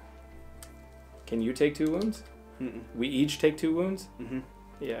can't. Can you take 2 wounds? Mm-mm. We each take 2 wounds? Mm-hmm.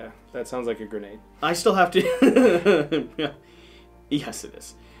 Yeah, that sounds like a grenade. I still have to... Yes, it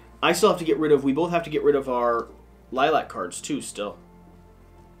is. I still have to get rid of... We both have to get rid of our lilac cards, too, still.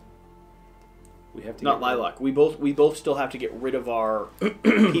 We have to Not lilac. We both still have to get rid of our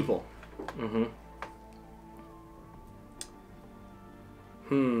people. Mm-hmm.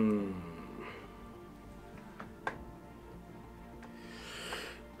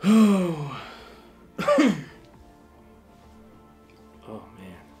 Oh,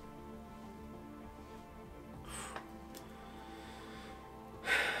 man.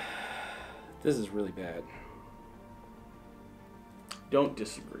 This is really bad. Don't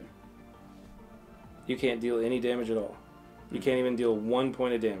disagree. You can't deal any damage at all. You can't even deal 1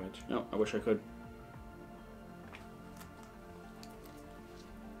 point of damage. No, I wish I could.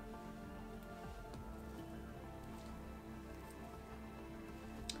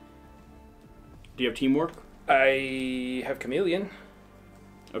 Do you have teamwork? I have Chameleon.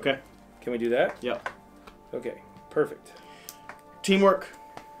 Okay. Can we do that? Yep. Okay, perfect. Teamwork.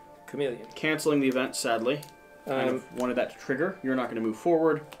 Chameleon. Canceling the event, sadly. Kind of wanted that to trigger. You're not going to move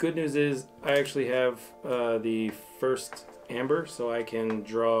forward. Good news is I actually have the first amber, so I can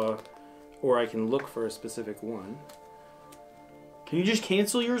draw, or I can look for a specific one. Can you just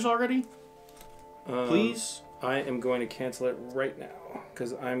cancel yours already? Please? I am going to cancel it right now,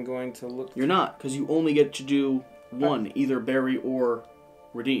 because I'm going to look... You're not, because you only get to do one, either bury or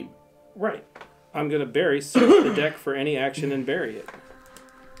redeem. Right. I'm going to bury, search the deck for any action and bury it.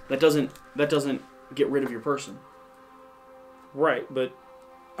 That doesn't get rid of your person. Right, but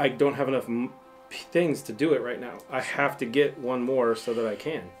I don't have enough things to do it right now. I have to get one more so that I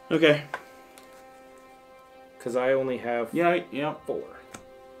can. Okay. Because I only have 4. I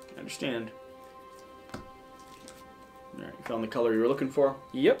understand. Alright, you found the color you were looking for?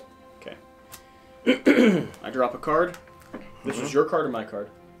 Yep. Okay. I drop a card. This was your card or my card?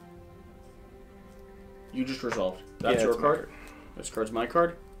 You just resolved. That's your card? This card's my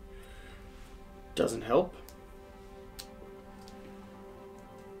card. Doesn't help.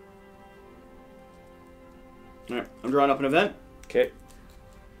 Alright, I'm drawing up an event. Okay.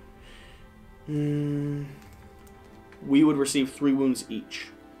 We would receive 3 wounds each.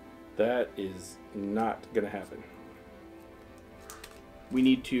 That is not going to happen. We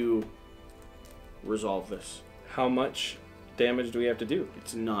need to resolve this. How much damage do we have to do?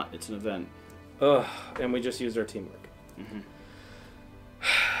 It's not. It's an event. Ugh, and we just used our teamwork. Mm-hmm.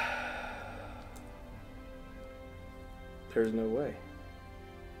 There's no way.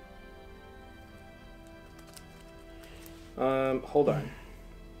 Hold on.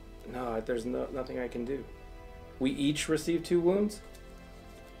 No, there's nothing I can do. We each receive 2 wounds?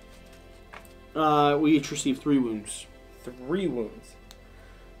 We each receive 3 wounds. 3 wounds.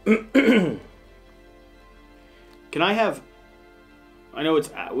 Can I have... I know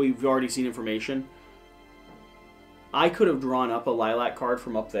we've already seen information. I could have drawn up a lilac card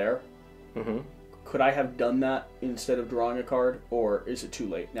from up there. Mm-hmm. Could I have done that instead of drawing a card? Or is it too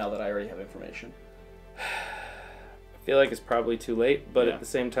late now that I already have information? I feel like it's probably too late, but at the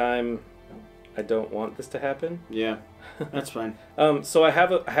same time, I don't want this to happen. Yeah, that's fine. So I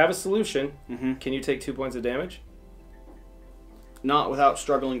have a solution. Mm-hmm. Can you take 2 points of damage? Not without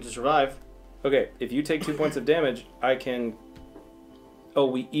struggling to survive. Okay, if you take 2 points of damage, I can... Oh,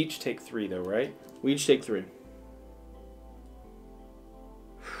 we each take 3 though, right? We each take 3.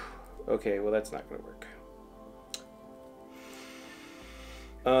 Okay, well that's not going to work.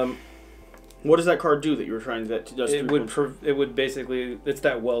 What does that card do that you were trying to do? It would basically... It's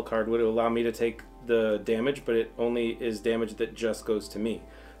that well card. Would allow me to take the damage, but it only is damage that just goes to me.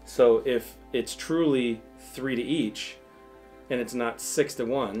 So if it's truly 3 to each, and it's not 6 to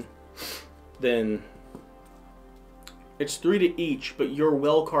 1, then... It's 3 to each, but your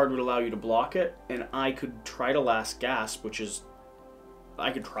well card would allow you to block it, and I could try to last gasp, which is... I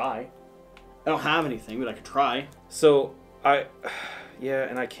could try. I don't have anything, but I could try. So, yeah,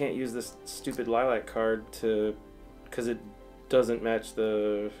 and I can't use this stupid lilac card to... Because it doesn't match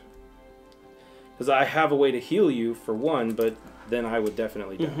the... Because I have a way to heal you, for one, but then I would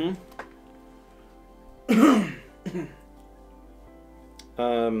definitely die. Mm-hmm.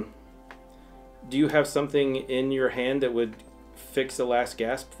 Do you have something in your hand that would fix a last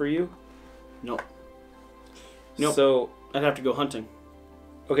gasp for you? Nope. Nope. So I'd have to go hunting.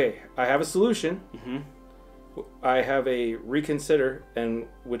 Okay, I have a solution. Mm-hmm. I have a reconsider, and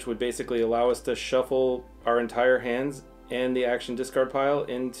which would basically allow us to shuffle our entire hands and the action discard pile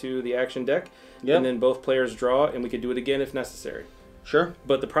into the action deck, and then both players draw, and we could do it again if necessary. Sure.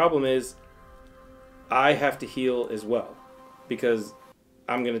 But the problem is, I have to heal as well, because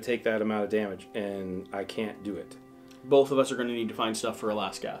I'm going to take that amount of damage, and I can't do it. Both of us are going to need to find stuff for a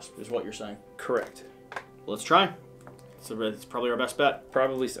last gasp, is what you're saying. Correct. Let's try. It's probably our best bet.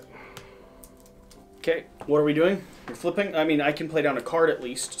 Probably so. Okay. What are we doing? You're flipping? I mean, I can play down a card at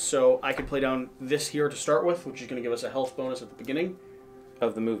least, so I can play down this here to start with, which is going to give us a health bonus at the beginning.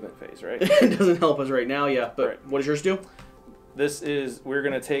 Of the movement phase, right? It doesn't help us right now, yeah, but right. What does yours do? This is, we're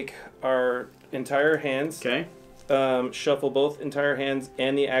going to take our entire hands. Okay. Shuffle both entire hands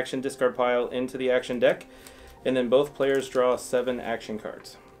and the action discard pile into the action deck, and then both players draw 7 action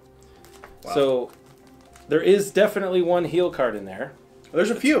cards. Wow. So there is definitely one heal card in there. There's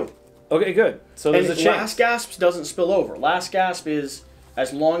a few. Okay, good. So there's a chance. Last gasp doesn't spill over. Last gasp is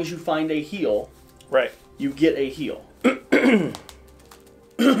as long as you find a heal, right? You get a heal.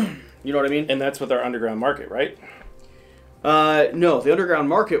 You know what I mean? And that's with our underground market, right? No, the underground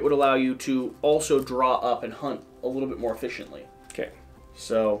market would allow you to also draw up and hunt a little bit more efficiently. Okay.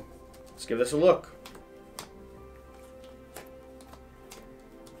 So, let's give this a look.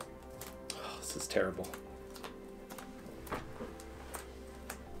 Oh, this is terrible.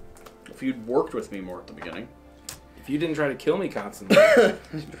 If you'd worked with me more at the beginning. If you didn't try to kill me constantly. I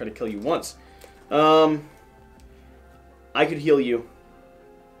didn't try to kill you once. I could heal you.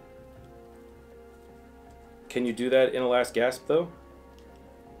 Can you do that in a last gasp, though?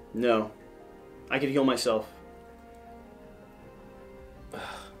 No. I could heal myself.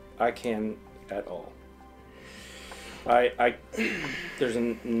 I can at all. There's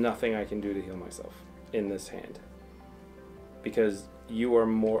nothing I can do to heal myself in this hand. Because you are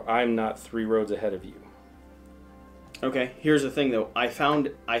more... I'm not 3 roads ahead of you. Okay, here's the thing, though. I found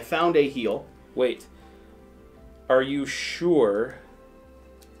a heal. Wait. Are you sure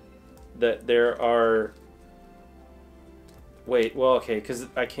that there are... Wait, well, okay, because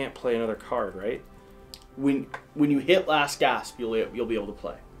I can't play another card, right? When you hit last gasp, you'll be able to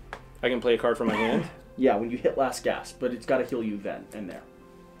play. I can play a card from my hand? Yeah, when you hit last gasp, but it's got to heal you then and there.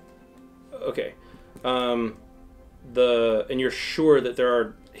 Okay. and you're sure that there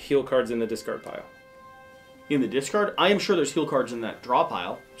are heal cards in the discard pile. In the discard? I am sure there's heal cards in that draw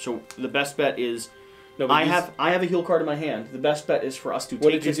pile. So the best bet is... No, I have a heal card in my hand. The best bet is for us to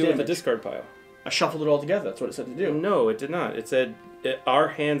what take did you this do damage. with the discard pile? I shuffled it all together. That's what it said to do. No, it did not. It said our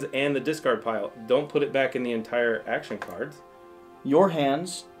hands and the discard pile. Don't put it back in the entire action cards. Your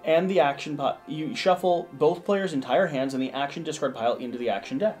hands and the action pile. You shuffle both players' entire hands and the action discard pile into the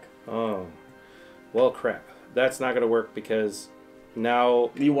action deck. Oh. Well, crap. That's not going to work because now...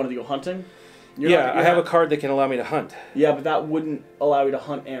 You wanted to go hunting? I have a card that can allow me to hunt. Yeah, but that wouldn't allow you to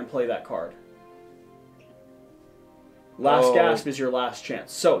hunt and play that card. Last gasp is your last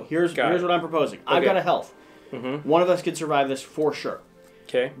chance. So here's what I'm proposing. Okay. I've got a health. Mm-hmm. One of us can survive this for sure.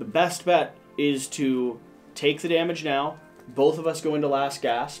 Okay. The best bet is to take the damage now. Both of us go into last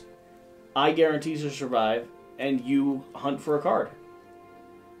gasp. I guarantee to survive, and you hunt for a card.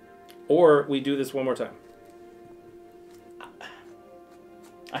 Or we do this one more time.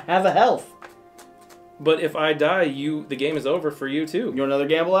 I have a health. But if I die, the game is over for you too. You want another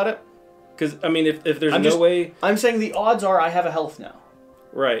gamble at it? Because, I mean, if there's no way... I'm saying the odds are I have a health now.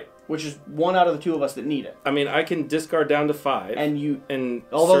 Right. Which is one out of the two of us that need it. I mean, I can discard down to 5. And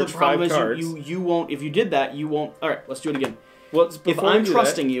although search the problem 5 cards. is you won't... If you did that, you won't... Alright, let's do it again. Well, if I'm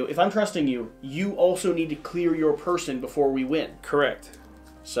trusting you, you also need to clear your person before we win. Correct.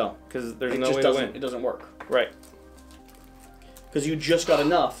 So... Because there's no way to win. It doesn't work. Right. Because you just got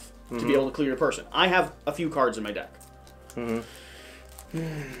enough to be able to clear your person. I have a few cards in my deck.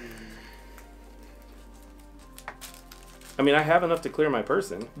 I mean, I have enough to clear my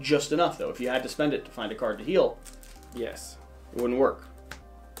person. Just enough, though. If you had to spend it to find a card to heal, yes, it wouldn't work.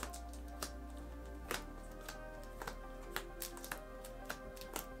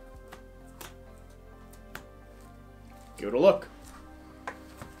 Give it a look.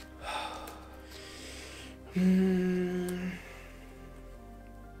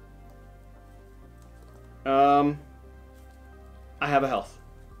 I have a health.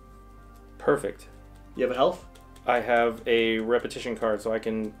 Perfect. You have a health? I have a repetition card, so I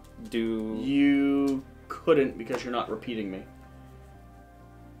can do... You couldn't because you're not repeating me.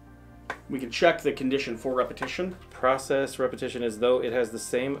 We can check the condition for repetition. Process repetition as though it has the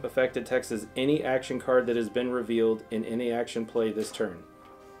same affected text as any action card that has been revealed in any action play this turn.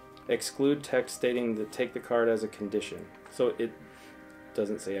 Exclude text stating to take the card as a condition. So it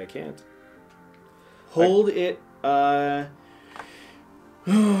doesn't say I can't. Hold it...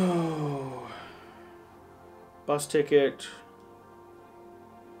 Bus ticket.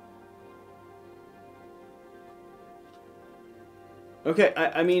 Okay,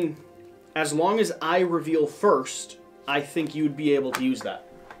 I mean, as long as I reveal first, I think you'd be able to use that.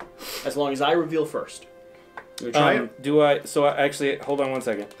 As long as I reveal first. You try it? Do I... So actually, hold on one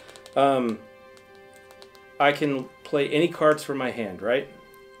second. I can play any cards from my hand, right?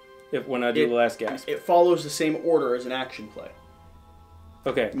 When I do the last gasp. It follows the same order as an action play.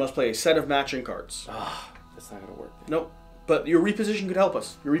 Okay. You must play a set of matching cards. That's not going to work. Nope. But your reposition could help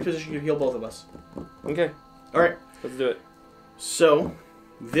us. Your reposition could heal both of us. Okay. Alright. Let's do it. So,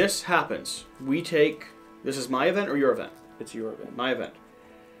 this happens. We take... This is my event or your event? It's your event. My event.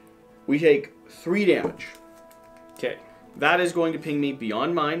 We take 3 damage. Okay. That is going to ping me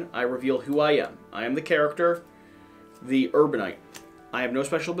beyond mine. I reveal who I am. I am the character, the Urbanite. I have no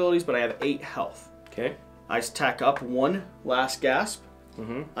special abilities, but I have 8 health. Okay. I tack up 1 last gasp.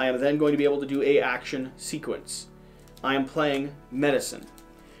 I am then going to be able to do a action sequence. I am playing Medicine.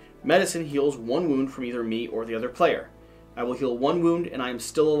 Medicine heals 1 wound from either me or the other player. I will heal 1 wound, and I am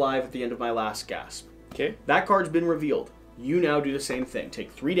still alive at the end of my last gasp. Okay. That card's been revealed. You now do the same thing.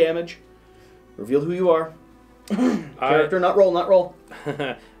 Take 3 damage. Reveal who you are. Character, not roll, not roll.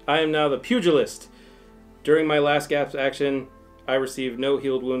 I am now the pugilist. During my last gasp action, I received no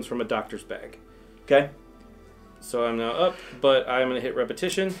healed wounds from a doctor's bag. Okay. So I'm now up, but I'm going to hit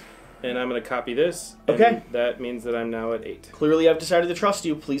repetition, and I'm going to copy this. Okay. That means that I'm now at 8. Clearly I've decided to trust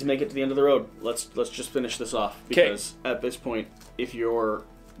you. Please make it to the end of the road. Let's just finish this off. Because at this point, if you're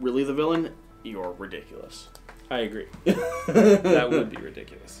really the villain, you're ridiculous. I agree. That would be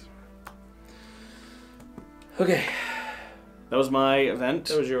ridiculous. Okay. That was my event.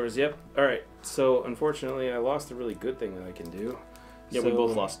 That was yours, yep. Alright, so unfortunately I lost a really good thing that I can do. Yeah, we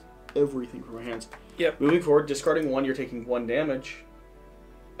both lost everything from our hands. Yep. Moving forward, discarding 1, you're taking 1 damage.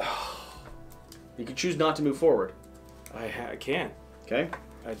 You can choose not to move forward. I can't. Okay.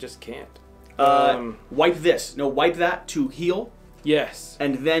 I just can't. Wipe this. No, wipe that to heal. Yes.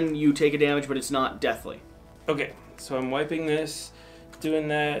 And then you take a damage, but it's not deathly. Okay, so I'm wiping this, doing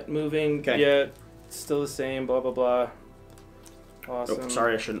that, moving. Okay. Yeah, still the same, blah, blah, blah. Awesome. Oh,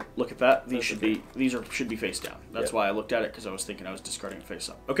 sorry, I shouldn't look at that. These should be face down. That's why I looked at it, because I was thinking I was discarding face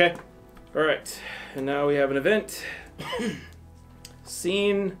up. Okay. All right, and now we have an event.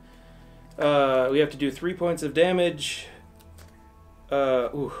 Scene. We have to do 3 points of damage.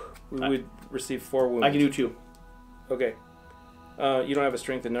 We would receive 4 wounds. I can do 2. Okay. You don't have a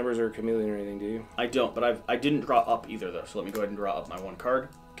strength in numbers or a chameleon or anything, do you? I don't, but I didn't draw up either, though, so let me go ahead and draw up my 1 card.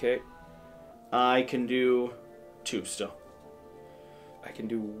 Okay. I can do 2 still. I can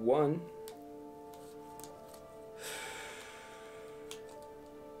do 1.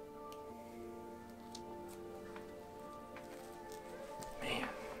 Man.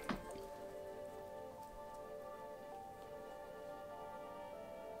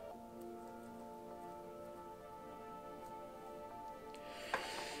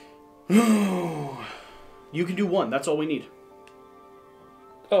 You can do 1. That's all we need.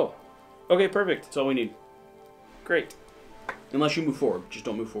 Oh. Okay, perfect. That's all we need. Great. Unless you move forward. Just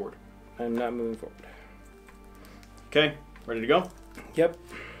don't move forward. I'm not moving forward. Okay. Ready to go? Yep.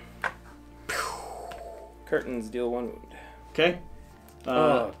 Curtains deal 1 wound. Okay.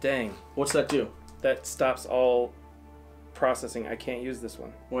 Oh, dang. What's that do? That stops all processing. I can't use this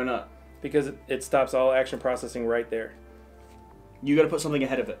one. Why not? Because it stops all action processing right there. You got to put something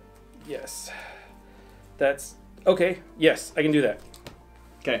ahead of it. Yes. That's... Okay. Yes, I can do that.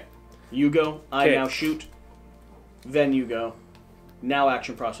 Okay. You go. I Okay. now shoot. Then you go. Now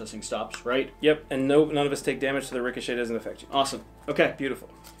action processing stops, right? Yep, and none of us take damage, so the ricochet doesn't affect you. Awesome. Okay. Beautiful.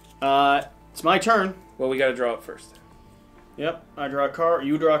 It's my turn. Well, we got to draw it first. Yep. I draw a card.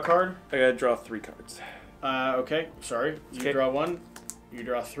 You draw a card. I got to draw 3 cards. Okay. Sorry. You Okay. draw 1. You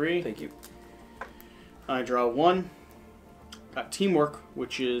draw 3. Thank you. I draw 1. Got teamwork,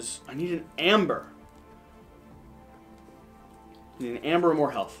 which is... I need an amber. I need an amber or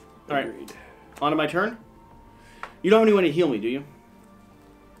more health. Alright. Agreed. On to my turn. You don't have anyone to heal me, do you?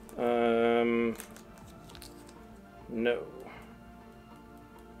 No.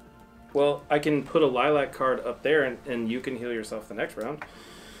 Well, I can put a lilac card up there, and you can heal yourself the next round.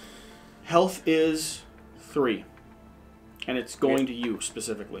 Health is 3. And it's going to you,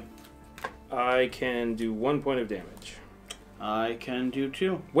 specifically. I can do 1 point of damage. I can do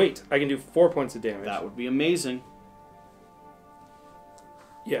 2. Wait, I can do 4 points of damage. That would be amazing.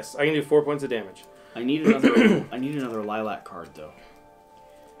 Yes, I can do 4 points of damage. I need another. I need another lilac card, though.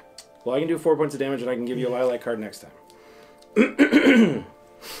 Well, I can do 4 points of damage, and I can give you a lilac card next time. This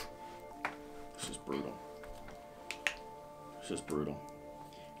is brutal. This is brutal.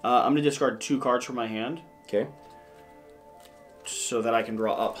 I'm going to discard 2 cards from my hand. Okay. So that I can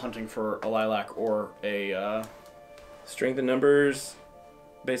draw up hunting for a lilac or a... Strength in numbers.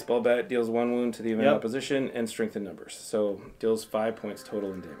 Baseball bat deals 1 wound to the event Yep. opposition, and strength in numbers. So, deals 5 points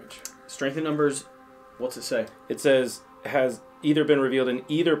total in damage. Strength in numbers, what's it say? It says, has either been revealed in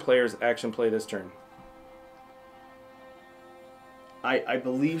either player's action play this turn. I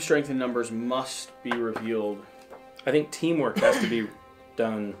believe strength in numbers must be revealed. I think teamwork has to be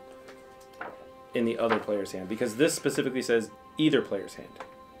done in the other player's hand, because this specifically says either player's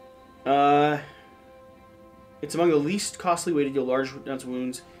hand. It's among the least costly way to deal large amounts of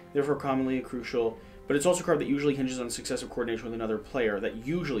wounds, therefore commonly crucial, but it's also a card that usually hinges on successive coordination with another player, that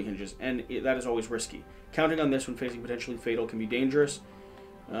usually hinges, and that is always risky. Counting on this when facing potentially fatal can be dangerous.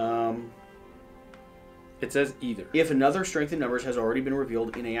 It says either. If another strength in numbers has already been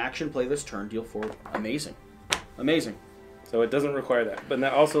revealed in a action play this turn, deal 4. Amazing. Amazing. So it doesn't require that. But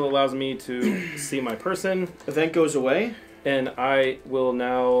that also allows me to see my person. Event goes away. And I will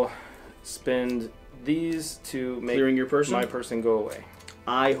now spend these to make Clearing your person? my person go away.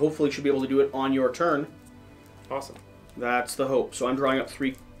 I hopefully should be able to do it on your turn. Awesome. That's the hope. So I'm drawing up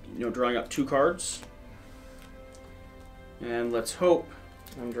 2 cards. And let's hope.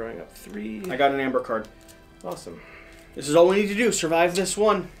 I'm drawing up 3. I got an amber card. Awesome. This is all we need to do. Survive this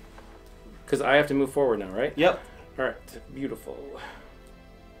one. Because I have to move forward now, right? Yep. Alright. Beautiful.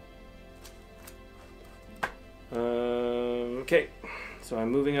 Okay. So I'm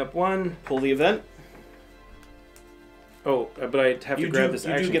moving up 1. Pull the event. Oh, but I have to grab this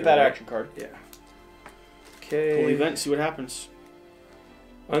action card. You do get that action card. Yeah. Okay. Pull the event, see what happens.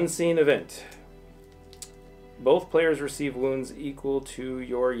 Unseen event. Both players receive wounds equal to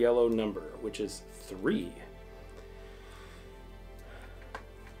your yellow number, which is 3.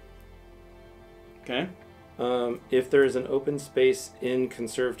 Okay. If there is an open space in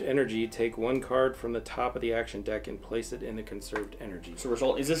conserved energy, take 1 card from the top of the action deck and place it in the conserved energy. So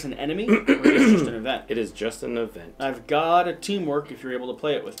result, is this an enemy or is this just an event? It is just an event. I've got a teamwork if you're able to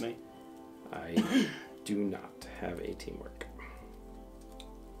play it with me. I do not have a teamwork.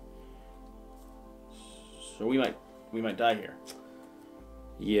 So we might die here.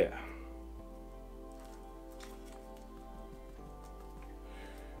 Yeah.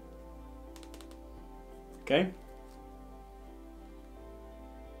 Okay.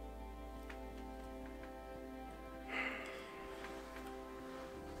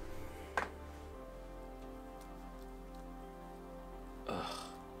 Ugh,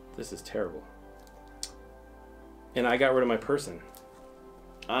 this is terrible. And I got rid of my person.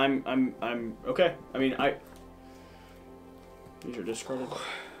 I'm okay. I mean, these are discarded.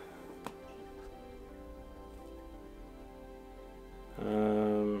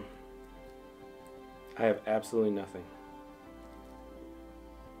 I have absolutely nothing.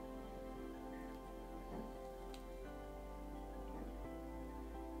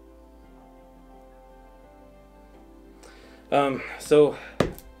 So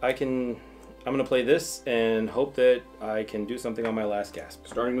I'm gonna play this and hope that I can do something on my last gasp.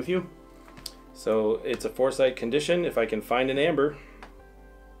 Starting with you. So it's a foresight condition if I can find an amber.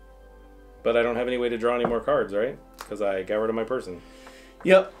 But I don't have any way to draw any more cards, right? Because I got rid of my person.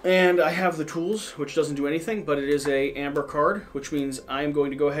 Yep, and I have the tools, which doesn't do anything, but it is a amber card, which means I am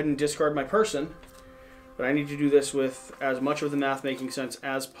going to go ahead and discard my person. But I need to do this with as much of the math making sense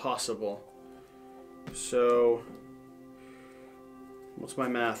as possible. So, what's my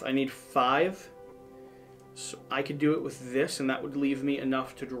math? I need 5. So I could do it with this, and that would leave me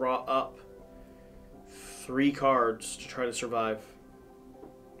enough to draw up 3 cards to try to survive.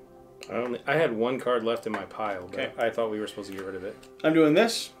 I had 1 card left in my pile, but okay. I thought we were supposed to get rid of it. I'm doing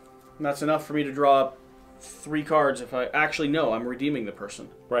this, and that's enough for me to draw up 3 cards if I... Actually, no, I'm redeeming the person.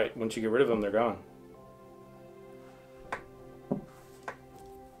 Right, once you get rid of them, they're gone.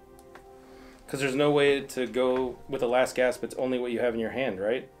 Because there's no way to go with the last gasp, it's only what you have in your hand,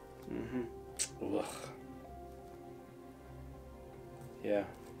 right? Mm-hmm. Ugh. Yeah.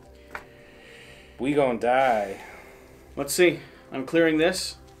 We gonna die. Let's see. I'm clearing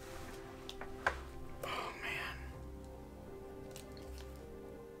this. Oh, man.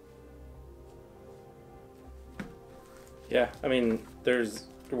 Yeah, I mean,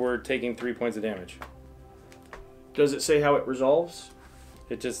 we're taking 3 points of damage. Does it say how it resolves?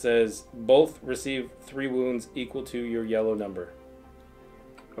 It just says, both receive 3 wounds equal to your yellow number.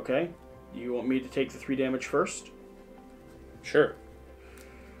 Okay. You want me to take the 3 damage first? Sure.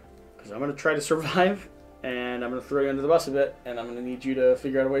 Because I'm going to try to survive, and I'm going to throw you under the bus a bit, and I'm going to need you to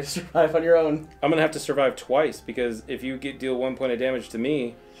figure out a way to survive on your own. I'm going to have to survive twice, because if you deal 1 point of damage to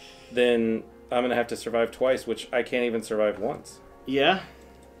me, then I'm going to have to survive twice, which I can't even survive once. Yeah.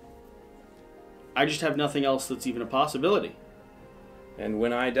 I just have nothing else that's even a possibility. And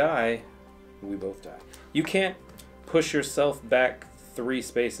when I die, we both die. You can't push yourself back 3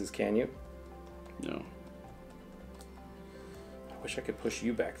 spaces, can you? No. I wish I could push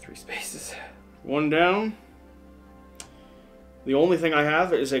you back 3 spaces. 1 down. The only thing I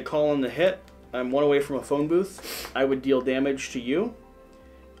have is a call on the hit. I'm 1 away from a phone booth. I would deal damage to you.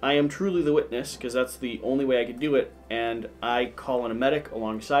 I am truly the witness, because that's the only way I could do it. And I call on a medic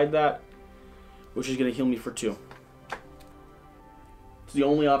alongside that, which is going to heal me for 2. It's the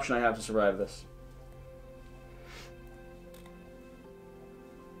only option I have to survive this.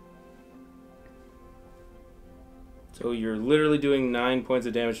 So you're literally doing 9 points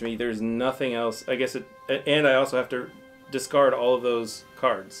of damage to me. There's nothing else. I guess and I also have to discard all of those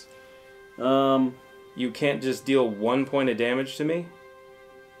cards. You can't just deal 1 point of damage to me?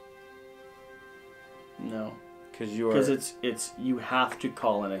 No. Because it's you have to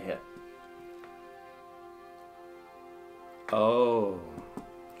call in a hit. Oh.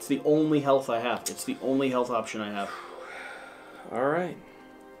 It's the only health I have. It's the only health option I have. All right.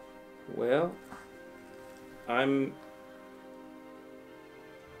 Well,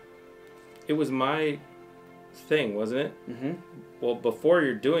 it was my thing, wasn't it? Mm-hmm. Well, before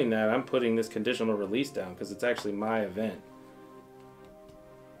you're doing that, I'm putting this conditional release down because it's actually my event.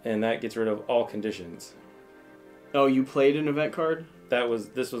 And that gets rid of all conditions. Oh, you played an event card? I was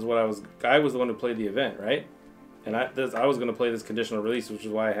the one who played the event, right? And I was going to play this conditional release, which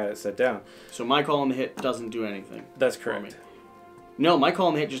is why I had it set down. So my call on the hit doesn't do anything. That's correct. No, my call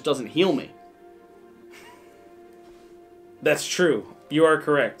on the hit just doesn't heal me. That's true. You are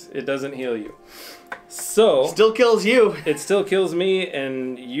correct. It doesn't heal you. So still kills you. It still kills me,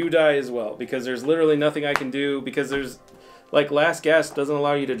 and you die as well, because there's literally nothing I can do, because there's... Like, Last Gasp doesn't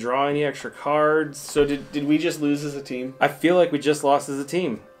allow you to draw any extra cards. So did we just lose as a team? I feel like we just lost as a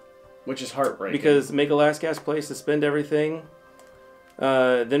team. Which is heartbreaking. Because make a Last Gasp play, suspend everything,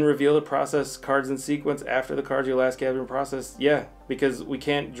 then reveal the process cards in sequence after the cards your Last Gasp in process. Yeah, because we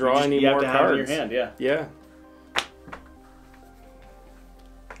can't draw any more cards. You have to have it in your hand, yeah. Yeah.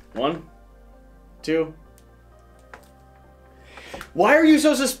 1, 2. Why are you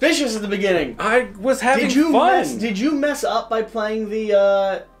so suspicious at the beginning? I was having fun. Did you mess up by playing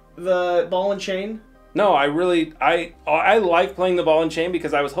the ball and chain? No, I like playing the ball and chain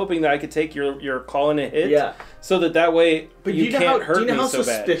because I was hoping that I could take your call in a hit. Yeah. So that way but you can't hurt me so bad. Do you know how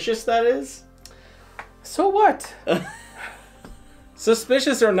suspicious that is? So what?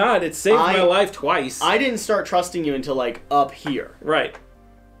 Suspicious or not, it saved my life twice. I didn't start trusting you until, like, up here. Right.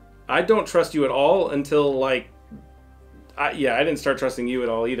 I don't trust you at all until, like... I didn't start trusting you at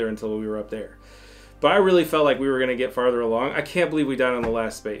all either until we were up there. But I really felt like we were going to get farther along. I can't believe we died on the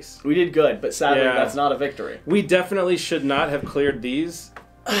last space. We did good, but sadly that's not a victory. We definitely should not have cleared these.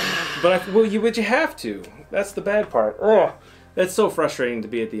 But you have to. That's the bad part. Ugh. That's so frustrating to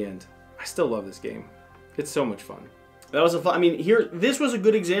be at the end. I still love this game. It's so much fun. That was a fun... I mean, this was a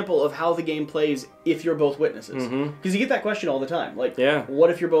good example of how the game plays if you're both witnesses. Because you get that question all the time. Like,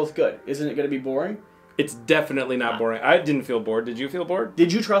 what if you're both good? Isn't it going to be boring? It's definitely not boring. I didn't feel bored. Did you feel bored?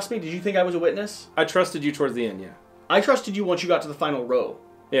 Did you trust me? Did you think I was a witness? I trusted you towards the end, yeah. I trusted you once you got to the final row.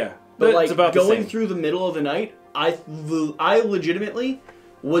 Yeah. But, like, it's about going through the middle of the night, I legitimately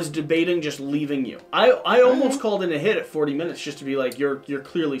was debating just leaving you. I almost called in a hit at 40 minutes just to be like, you're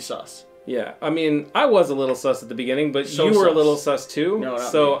clearly sus. Yeah, I mean, I was a little sus at the beginning, but you were a little sus too. No,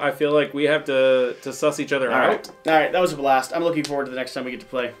 not so me. I feel like we have to suss each other out. All right, that was a blast. I'm looking forward to the next time we get to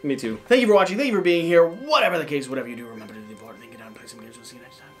play. Me too. Thank you for watching. Thank you for being here. Whatever the case, whatever you do, remember to do the board. Think it out and play some games. We'll see you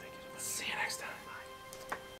next time. Thank you. See you next time.